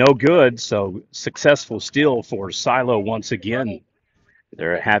is no good. So successful steal for Silo once again.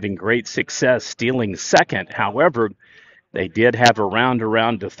 They're having great success stealing second. However, they did have a round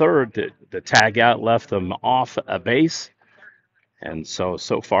around to third. The tag out left them off a base. And so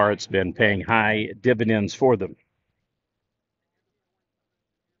far it's been paying high dividends for them.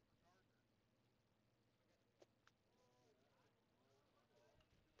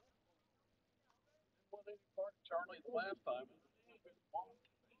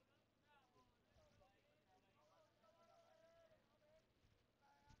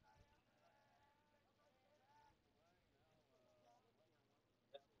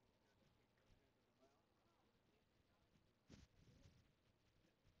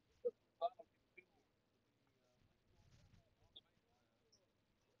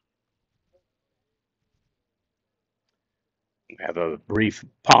 We have a brief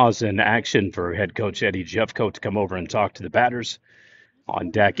pause in action for head coach Eddie Jeffcoat to come over and talk to the batters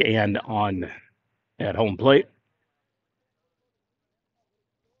on deck and on at home plate.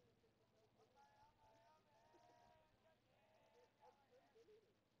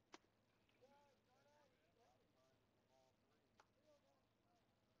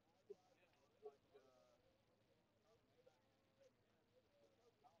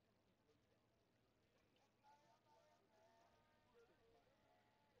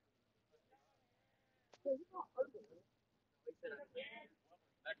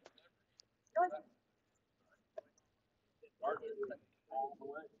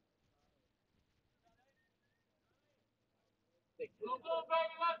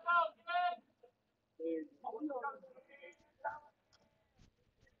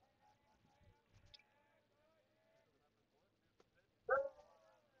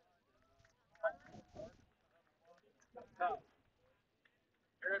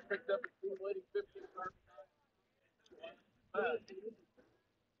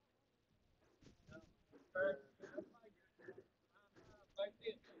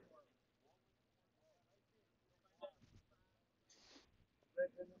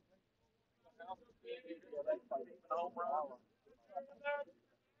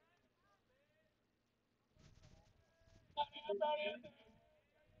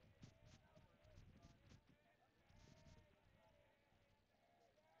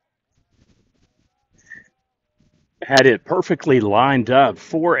 Had it perfectly lined up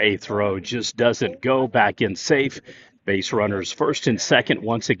for a throw, just doesn't go back in safe. Base runners first and second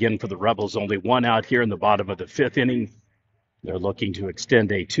once again for the Rebels. Only one out here in the bottom of the fifth inning. They're looking to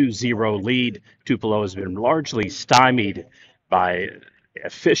extend a 2-0 lead. Tupelo has been largely stymied by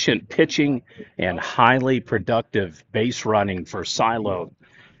efficient pitching and highly productive base running for Silo.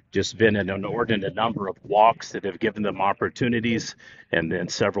 Just been an inordinate number of walks that have given them opportunities, and then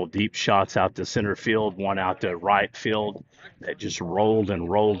several deep shots out to center field, one out to right field that just rolled and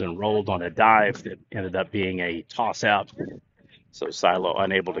rolled and rolled on a dive that ended up being a toss out. So Silo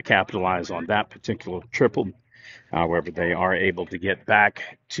unable to capitalize on that particular triple. However, they are able to get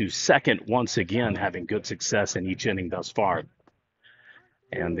back to second once again, having good success in each inning thus far.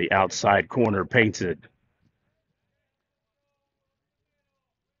 And the outside corner painted.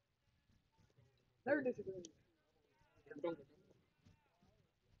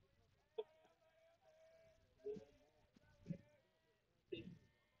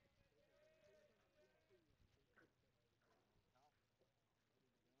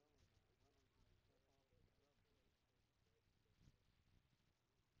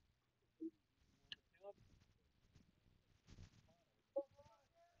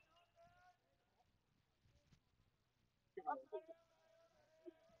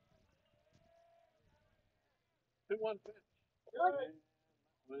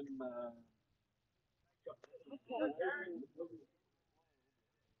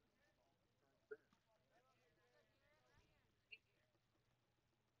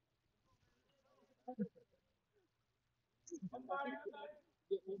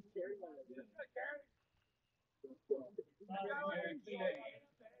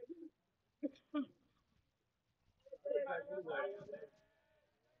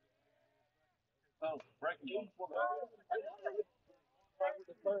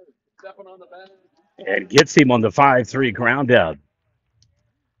 And gets him on the 5-3 ground out.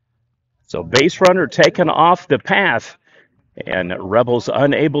 So base runner taken off the path, and Rebels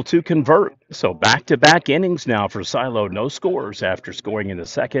unable to convert. So back-to-back innings now for Silo. No scores after scoring in the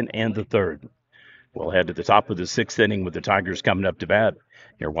second and the third. We'll head to the top of the sixth inning with the Tigers coming up to bat.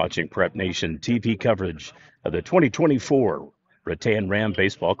 You're watching Prep Nation TV coverage of the 2024 Rattan Ram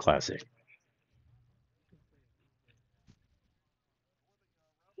Baseball Classic.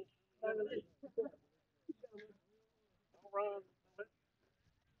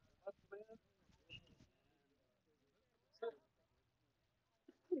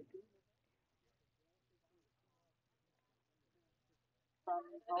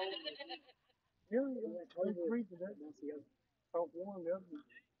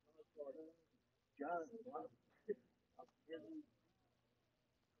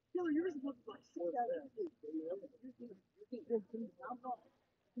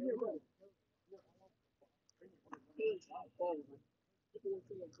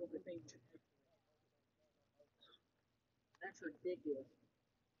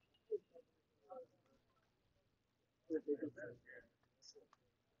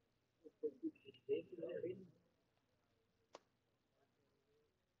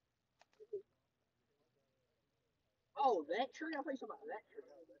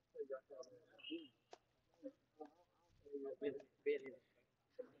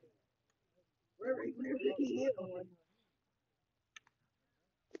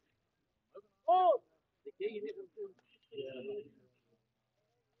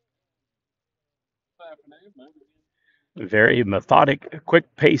 Very methodic,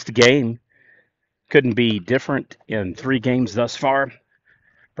 quick paced game. Couldn't be different in 3 games thus far.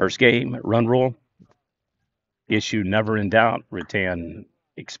 First game, run rule, issue never in doubt. Rattan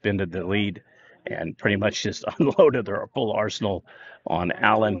expended the lead and pretty much just unloaded their full arsenal on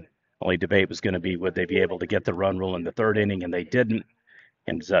Allen. Only debate was going to be would they be able to get the run rule in the third inning, and they didn't.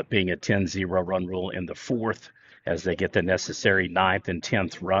 Ends up being a 10-0 run rule in the fourth as they get the necessary ninth and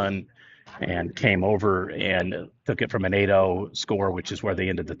 10th run and came over and took it from an 8-0 score, which is where they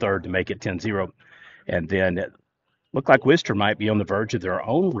ended the third, to make it 10-0. And then it looked like Worcester might be on the verge of their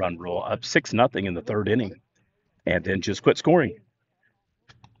own run rule, up 6-0 in the third inning, and then just quit scoring.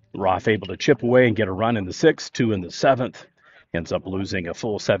 Roth able to chip away and get a run in the sixth, two in the seventh, ends up losing a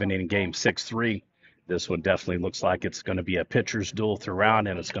full 7 inning game 6-3. This one definitely looks like it's going to be a pitcher's duel throughout,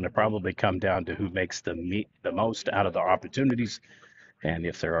 and it's going to probably come down to who makes the most out of the opportunities, and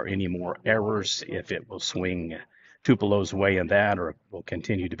if there are any more errors, if it will swing Tupelo's way in that, or will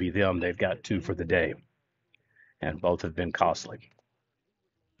continue to be them. They've got 2 for the day, and both have been costly.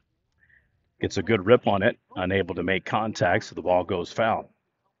 Gets a good rip on it, unable to make contact, so the ball goes foul.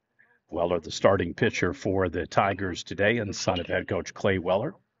 Weller, the starting pitcher for the Tigers today, and son of head coach Clay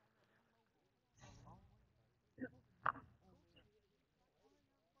Weller.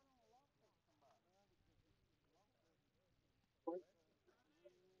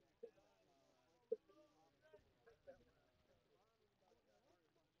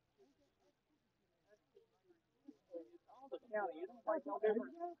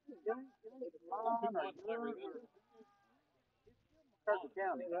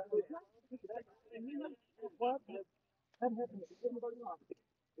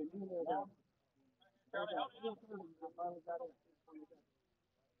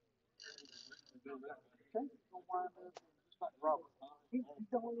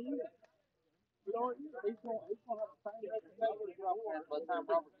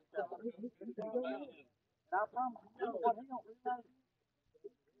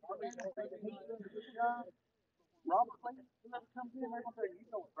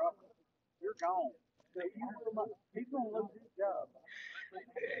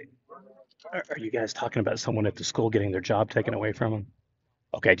 Are you guys talking about someone at the school getting their job taken away from them?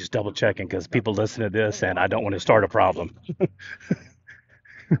 Okay, just double checking because people listen to this and I don't want to start a problem.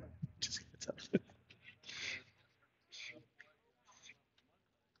 Just,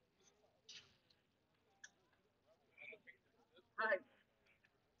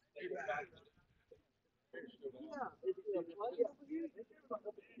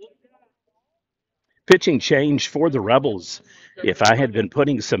 pitching change for the Rebels. If I had been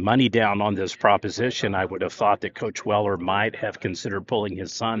putting some money down on this proposition, I would have thought that Coach Weller might have considered pulling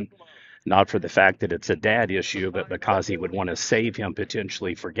his son, not for the fact that it's a dad issue, but because he would want to save him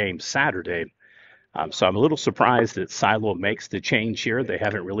potentially for game Saturday. So I'm a little surprised that Silo makes the change here. They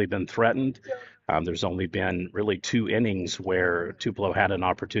haven't really been threatened. There's only been really 2 innings where Tupelo had an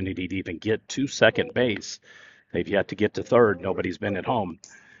opportunity to even get to second base. They've yet to get to third. Nobody's been at home.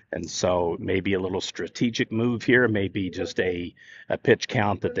 And so maybe a little strategic move here, maybe just a pitch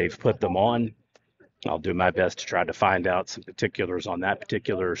count that they've put them on. I'll do my best to try to find out some particulars on that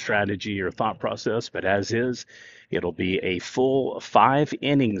particular strategy or thought process. But as is, it'll be a full 5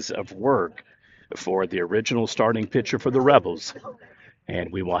 innings of work for the original starting pitcher for the Rebels.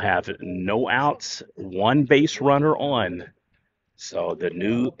 And we will have no outs, one base runner on. So the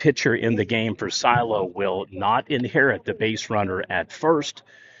new pitcher in the game for Silo will not inherit the base runner at first.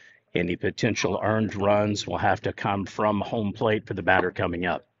 Any potential earned runs will have to come from home plate for the batter coming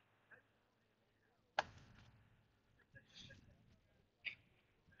up.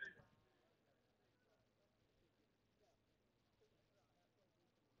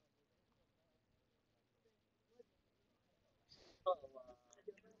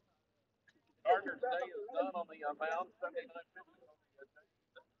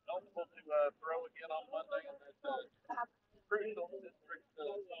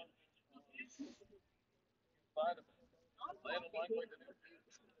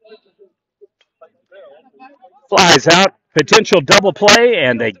 Flies out, potential double play,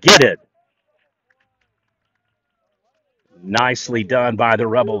 and they get it. Nicely done by the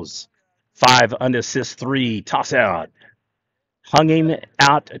Rebels. 5 unassist 3, toss out. Hung him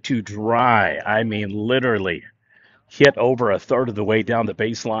out to dry. I mean, literally hit over a third of the way down the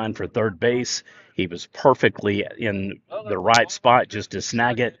baseline for third base. He was perfectly in the right spot just to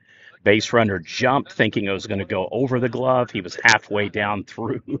snag it. Base runner jumped, thinking it was going to go over the glove. He was halfway down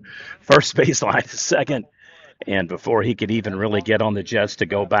through first baseline to second. And before he could even really get on the Jets to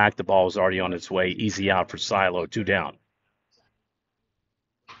go back, the ball was already on its way. Easy out for Silo, 2 down.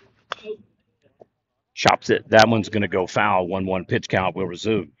 Chops it. That one's going to go foul. 1-1 pitch count will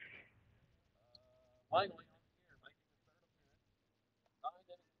resume.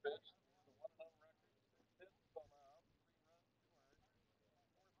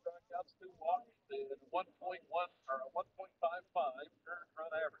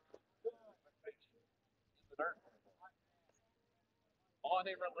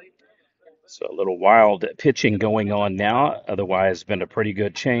 So a little wild pitching going on now. Otherwise, been a pretty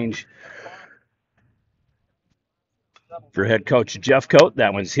good change for head coach Jeff Coat.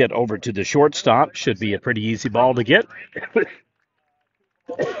 That one's hit over to the shortstop. Should be a pretty easy ball to get.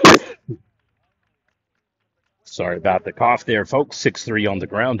 Sorry about the cough there, folks. 6-3 on the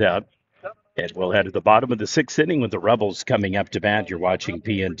ground out. And we'll head to the bottom of the sixth inning with the Rebels coming up to bat. You're watching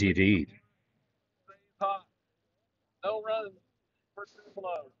PNTV.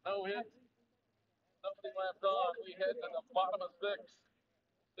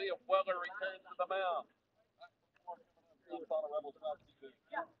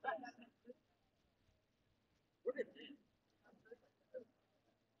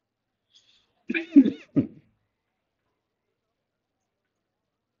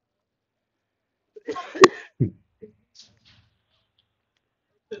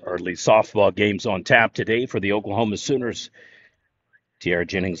 Early softball games on tap today for the Oklahoma Sooners. Tierra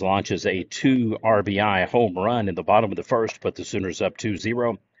Jennings launches a 2 RBI home run in the bottom of the first, put the Sooners up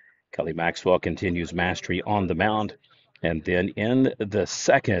 2-0. Kelly Maxwell continues mastery on the mound. And then in the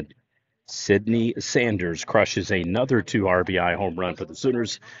second, Sidney Sanders crushes another 2 RBI home run for the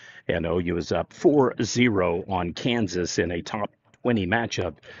Sooners. And OU is up 4-0 on Kansas in a top 20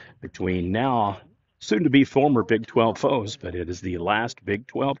 matchup between now soon to be former Big 12 foes, but it is the last Big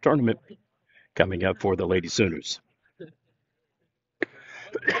 12 tournament coming up for the Lady Sooners.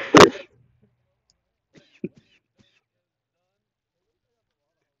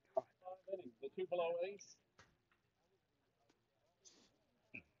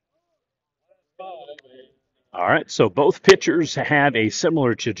 All right, so both pitchers have a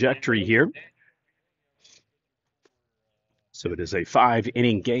similar trajectory here. So it is a 5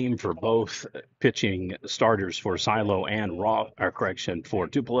 inning game for both pitching starters for Silo and for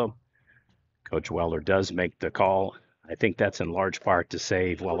Tupelo. Coach Weller does make the call. I think that's in large part to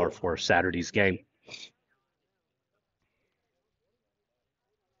save Weller for Saturday's game.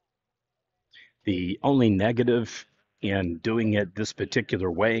 The only negative in doing it this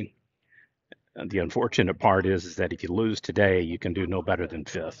particular way, the unfortunate part is that if you lose today, you can do no better than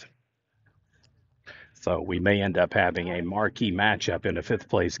fifth. So we may end up having a marquee matchup in a fifth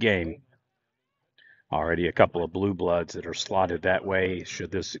place game. Already a couple of blue bloods that are slotted that way.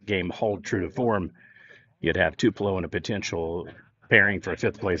 Should this game hold true to form, you'd have Tupelo in a potential pairing for a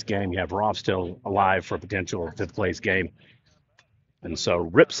fifth place game. You have Roth still alive for a potential fifth place game. And so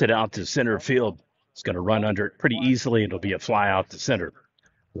rips it out to center field. It's going to run under it pretty easily. It'll be a fly out to center.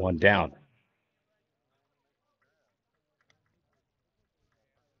 1 down.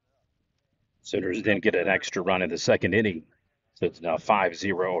 Sooners then get an extra run in the second inning. So it's now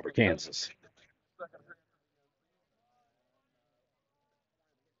 5-0 over Kansas.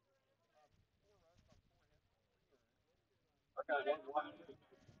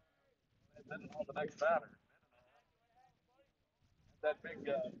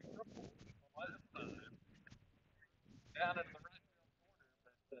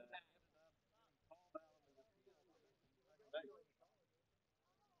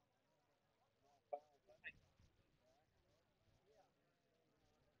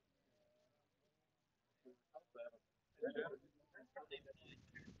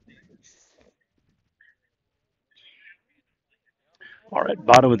 All right,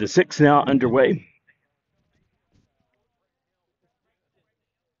 bottom of the sixth now underway.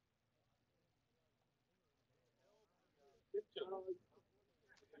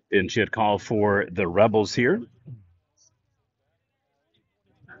 Pinch hit call for the Rebels here.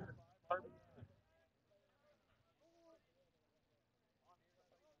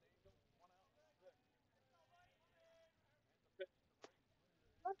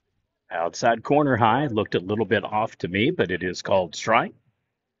 Outside corner high, looked a little bit off to me, but it is called strike.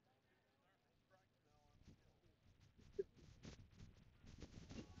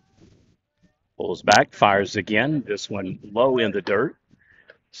 Pulls back, fires again. This one low in the dirt.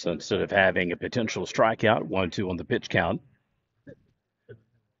 So instead of having a potential strikeout, 1-2 on the pitch count.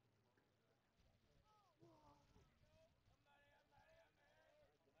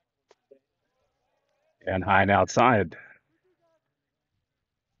 And high and outside.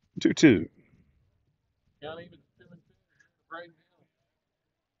 2-2.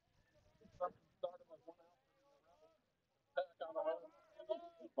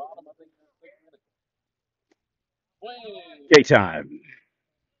 Gay time.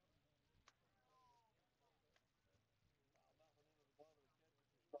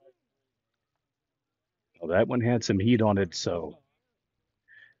 Well, that one had some heat on it, so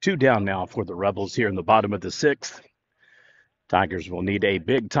two down now for the Rebels here in the bottom of the sixth. Tigers will need a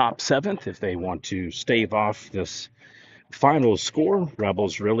big top seventh if they want to stave off this final score.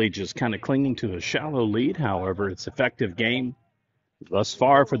 Rebels really just kind of clinging to a shallow lead. However, it's effective game thus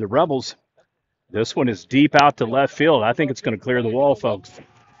far for the Rebels. This one is deep out to left field. I think it's going to clear the wall, folks.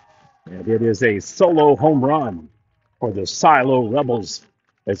 And it is a solo home run for the Silo Rebels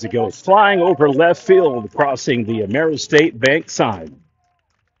as it goes flying over left field, crossing the AmeriState Bank sign.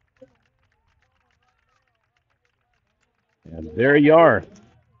 And there you are.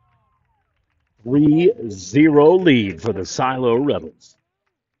 3-0 lead for the Silo Rebels.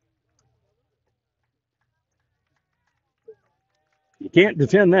 You can't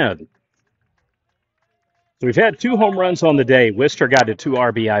defend that. So we've had two home runs on the day. Wister got a 2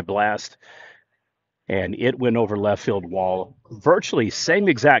 RBI blast, and it went over left field wall. Virtually same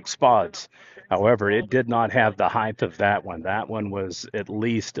exact spots. However, it did not have the height of that one. That one was at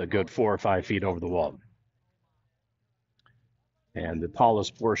least a good 4 or 5 feet over the wall. And the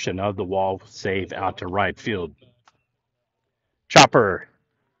tallest portion of the wall save out to right field. Chopper,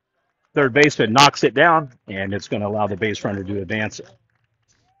 third baseman, knocks it down, and it's going to allow the base runner to advance.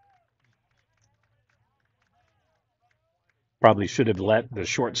 Probably should have let the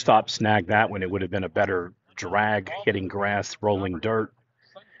shortstop snag that one. It would have been a better drag, hitting grass, rolling dirt.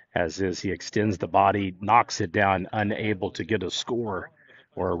 As is, he extends the body, knocks it down, unable to get a score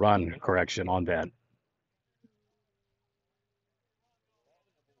or a run correction on that.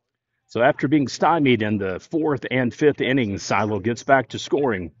 So after being stymied in the fourth and fifth innings, Silo gets back to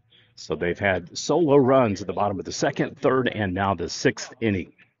scoring. So they've had solo runs at the bottom of the second, third, and now the sixth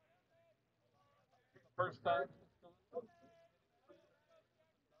inning.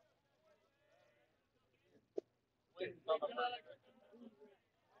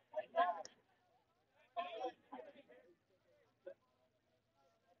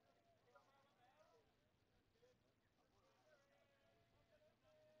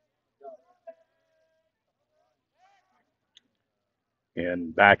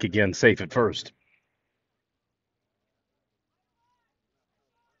 And back again, safe at first.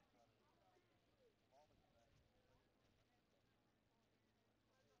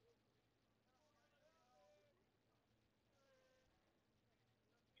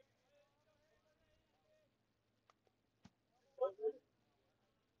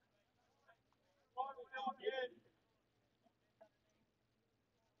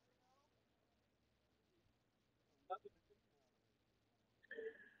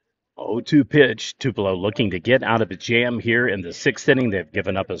 Oh, 2 pitch. Tupelo looking to get out of a jam here in the sixth inning. They've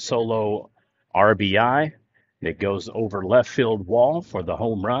given up a solo RBI. It goes over left field wall for the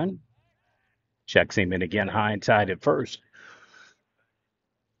home run. Checks him in again high and tied at first.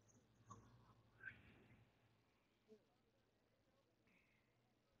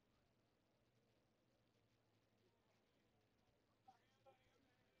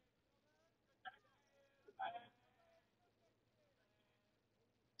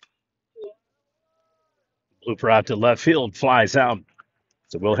 Blooper out to left field, flies out.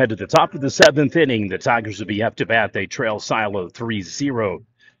 So we'll head to the top of the seventh inning. The Tigers will be up to bat. They trail Silo 3-0.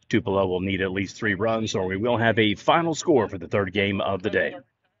 Tupelo will need at least 3 runs, or we will have a final score for the third game of the day.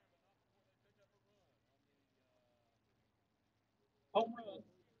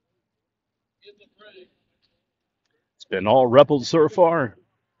 Been all Rebels so far.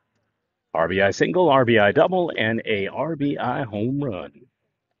 RBI single, RBI double, and a RBI home run.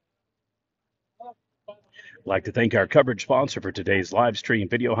 I'd like to thank our coverage sponsor for today's live stream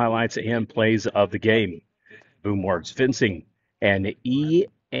video highlights and plays of the game. Boomworks Fencing and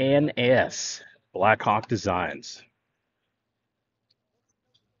ENS Blackhawk Designs.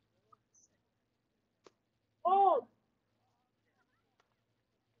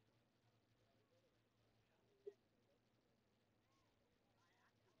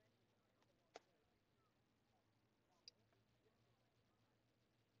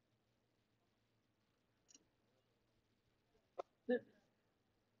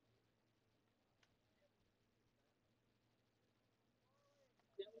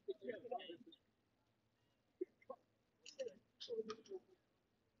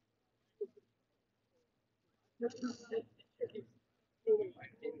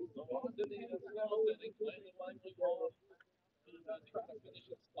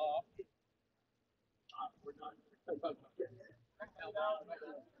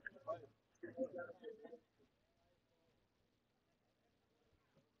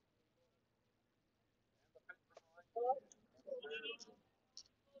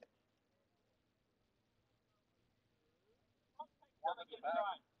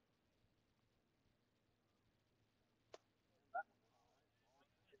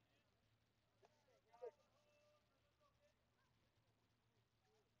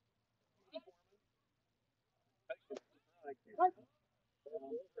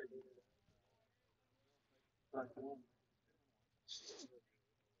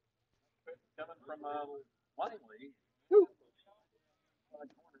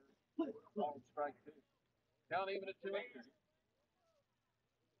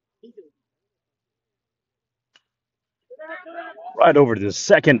 Right over to the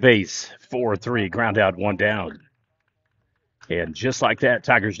second base, 4-3, ground out, one down. And just like that,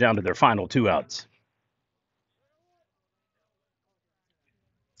 Tigers down to their final two outs.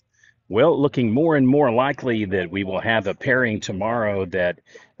 Well, looking more and more likely that we will have a pairing tomorrow that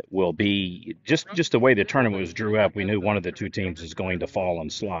will be just the way the tournament was drew up. We knew one of the two teams is going to fall in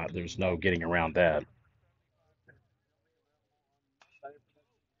slot. There's no getting around that.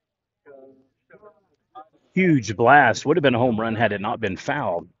 Huge blast. Would have been a home run had it not been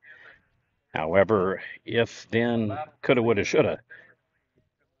fouled. However, if then, coulda, woulda, shoulda.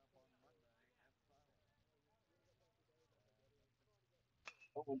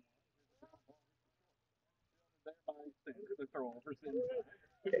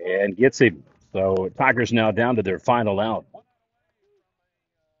 And gets him. So Tigers now down to their final out.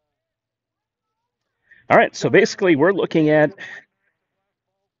 All right, so basically we're looking at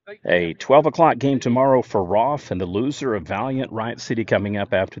a 12 o'clock game tomorrow for Roth and the loser of Valiant Wright City coming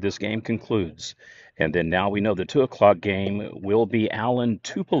up after this game concludes. And then now we know the 2 o'clock game will be Allen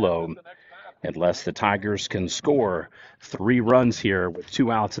Tupelo unless the Tigers can score 3 runs here with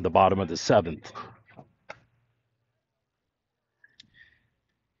 2 outs at the bottom of the seventh.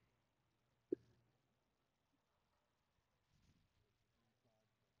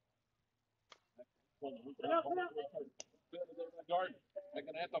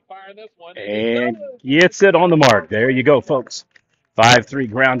 And gets it on the mark. There you go, folks. 5-3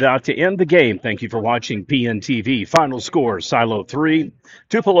 ground out to end the game. Thank you for watching PNTV. Final score, Silo 3,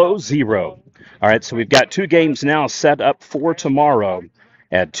 Tupelo 0. All right, so we've got 2 games now set up for tomorrow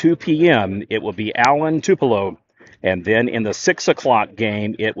at 2 p.m. It will be Allen Tupelo. And then in the 6 o'clock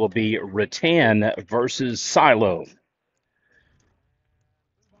game, it will be Rattan versus Silo.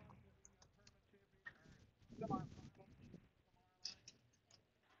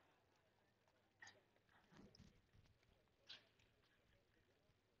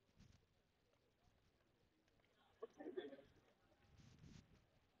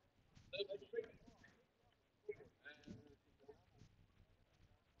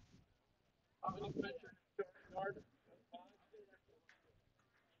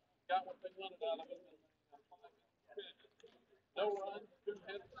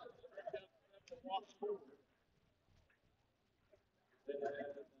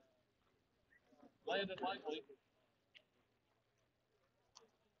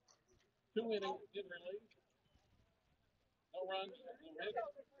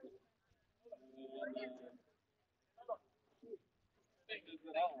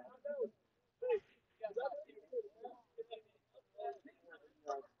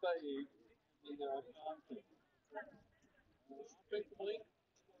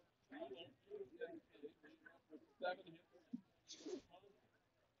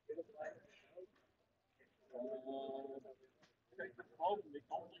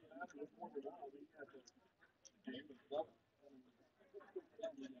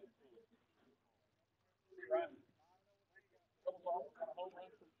 Couple ball, kind of home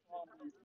runs from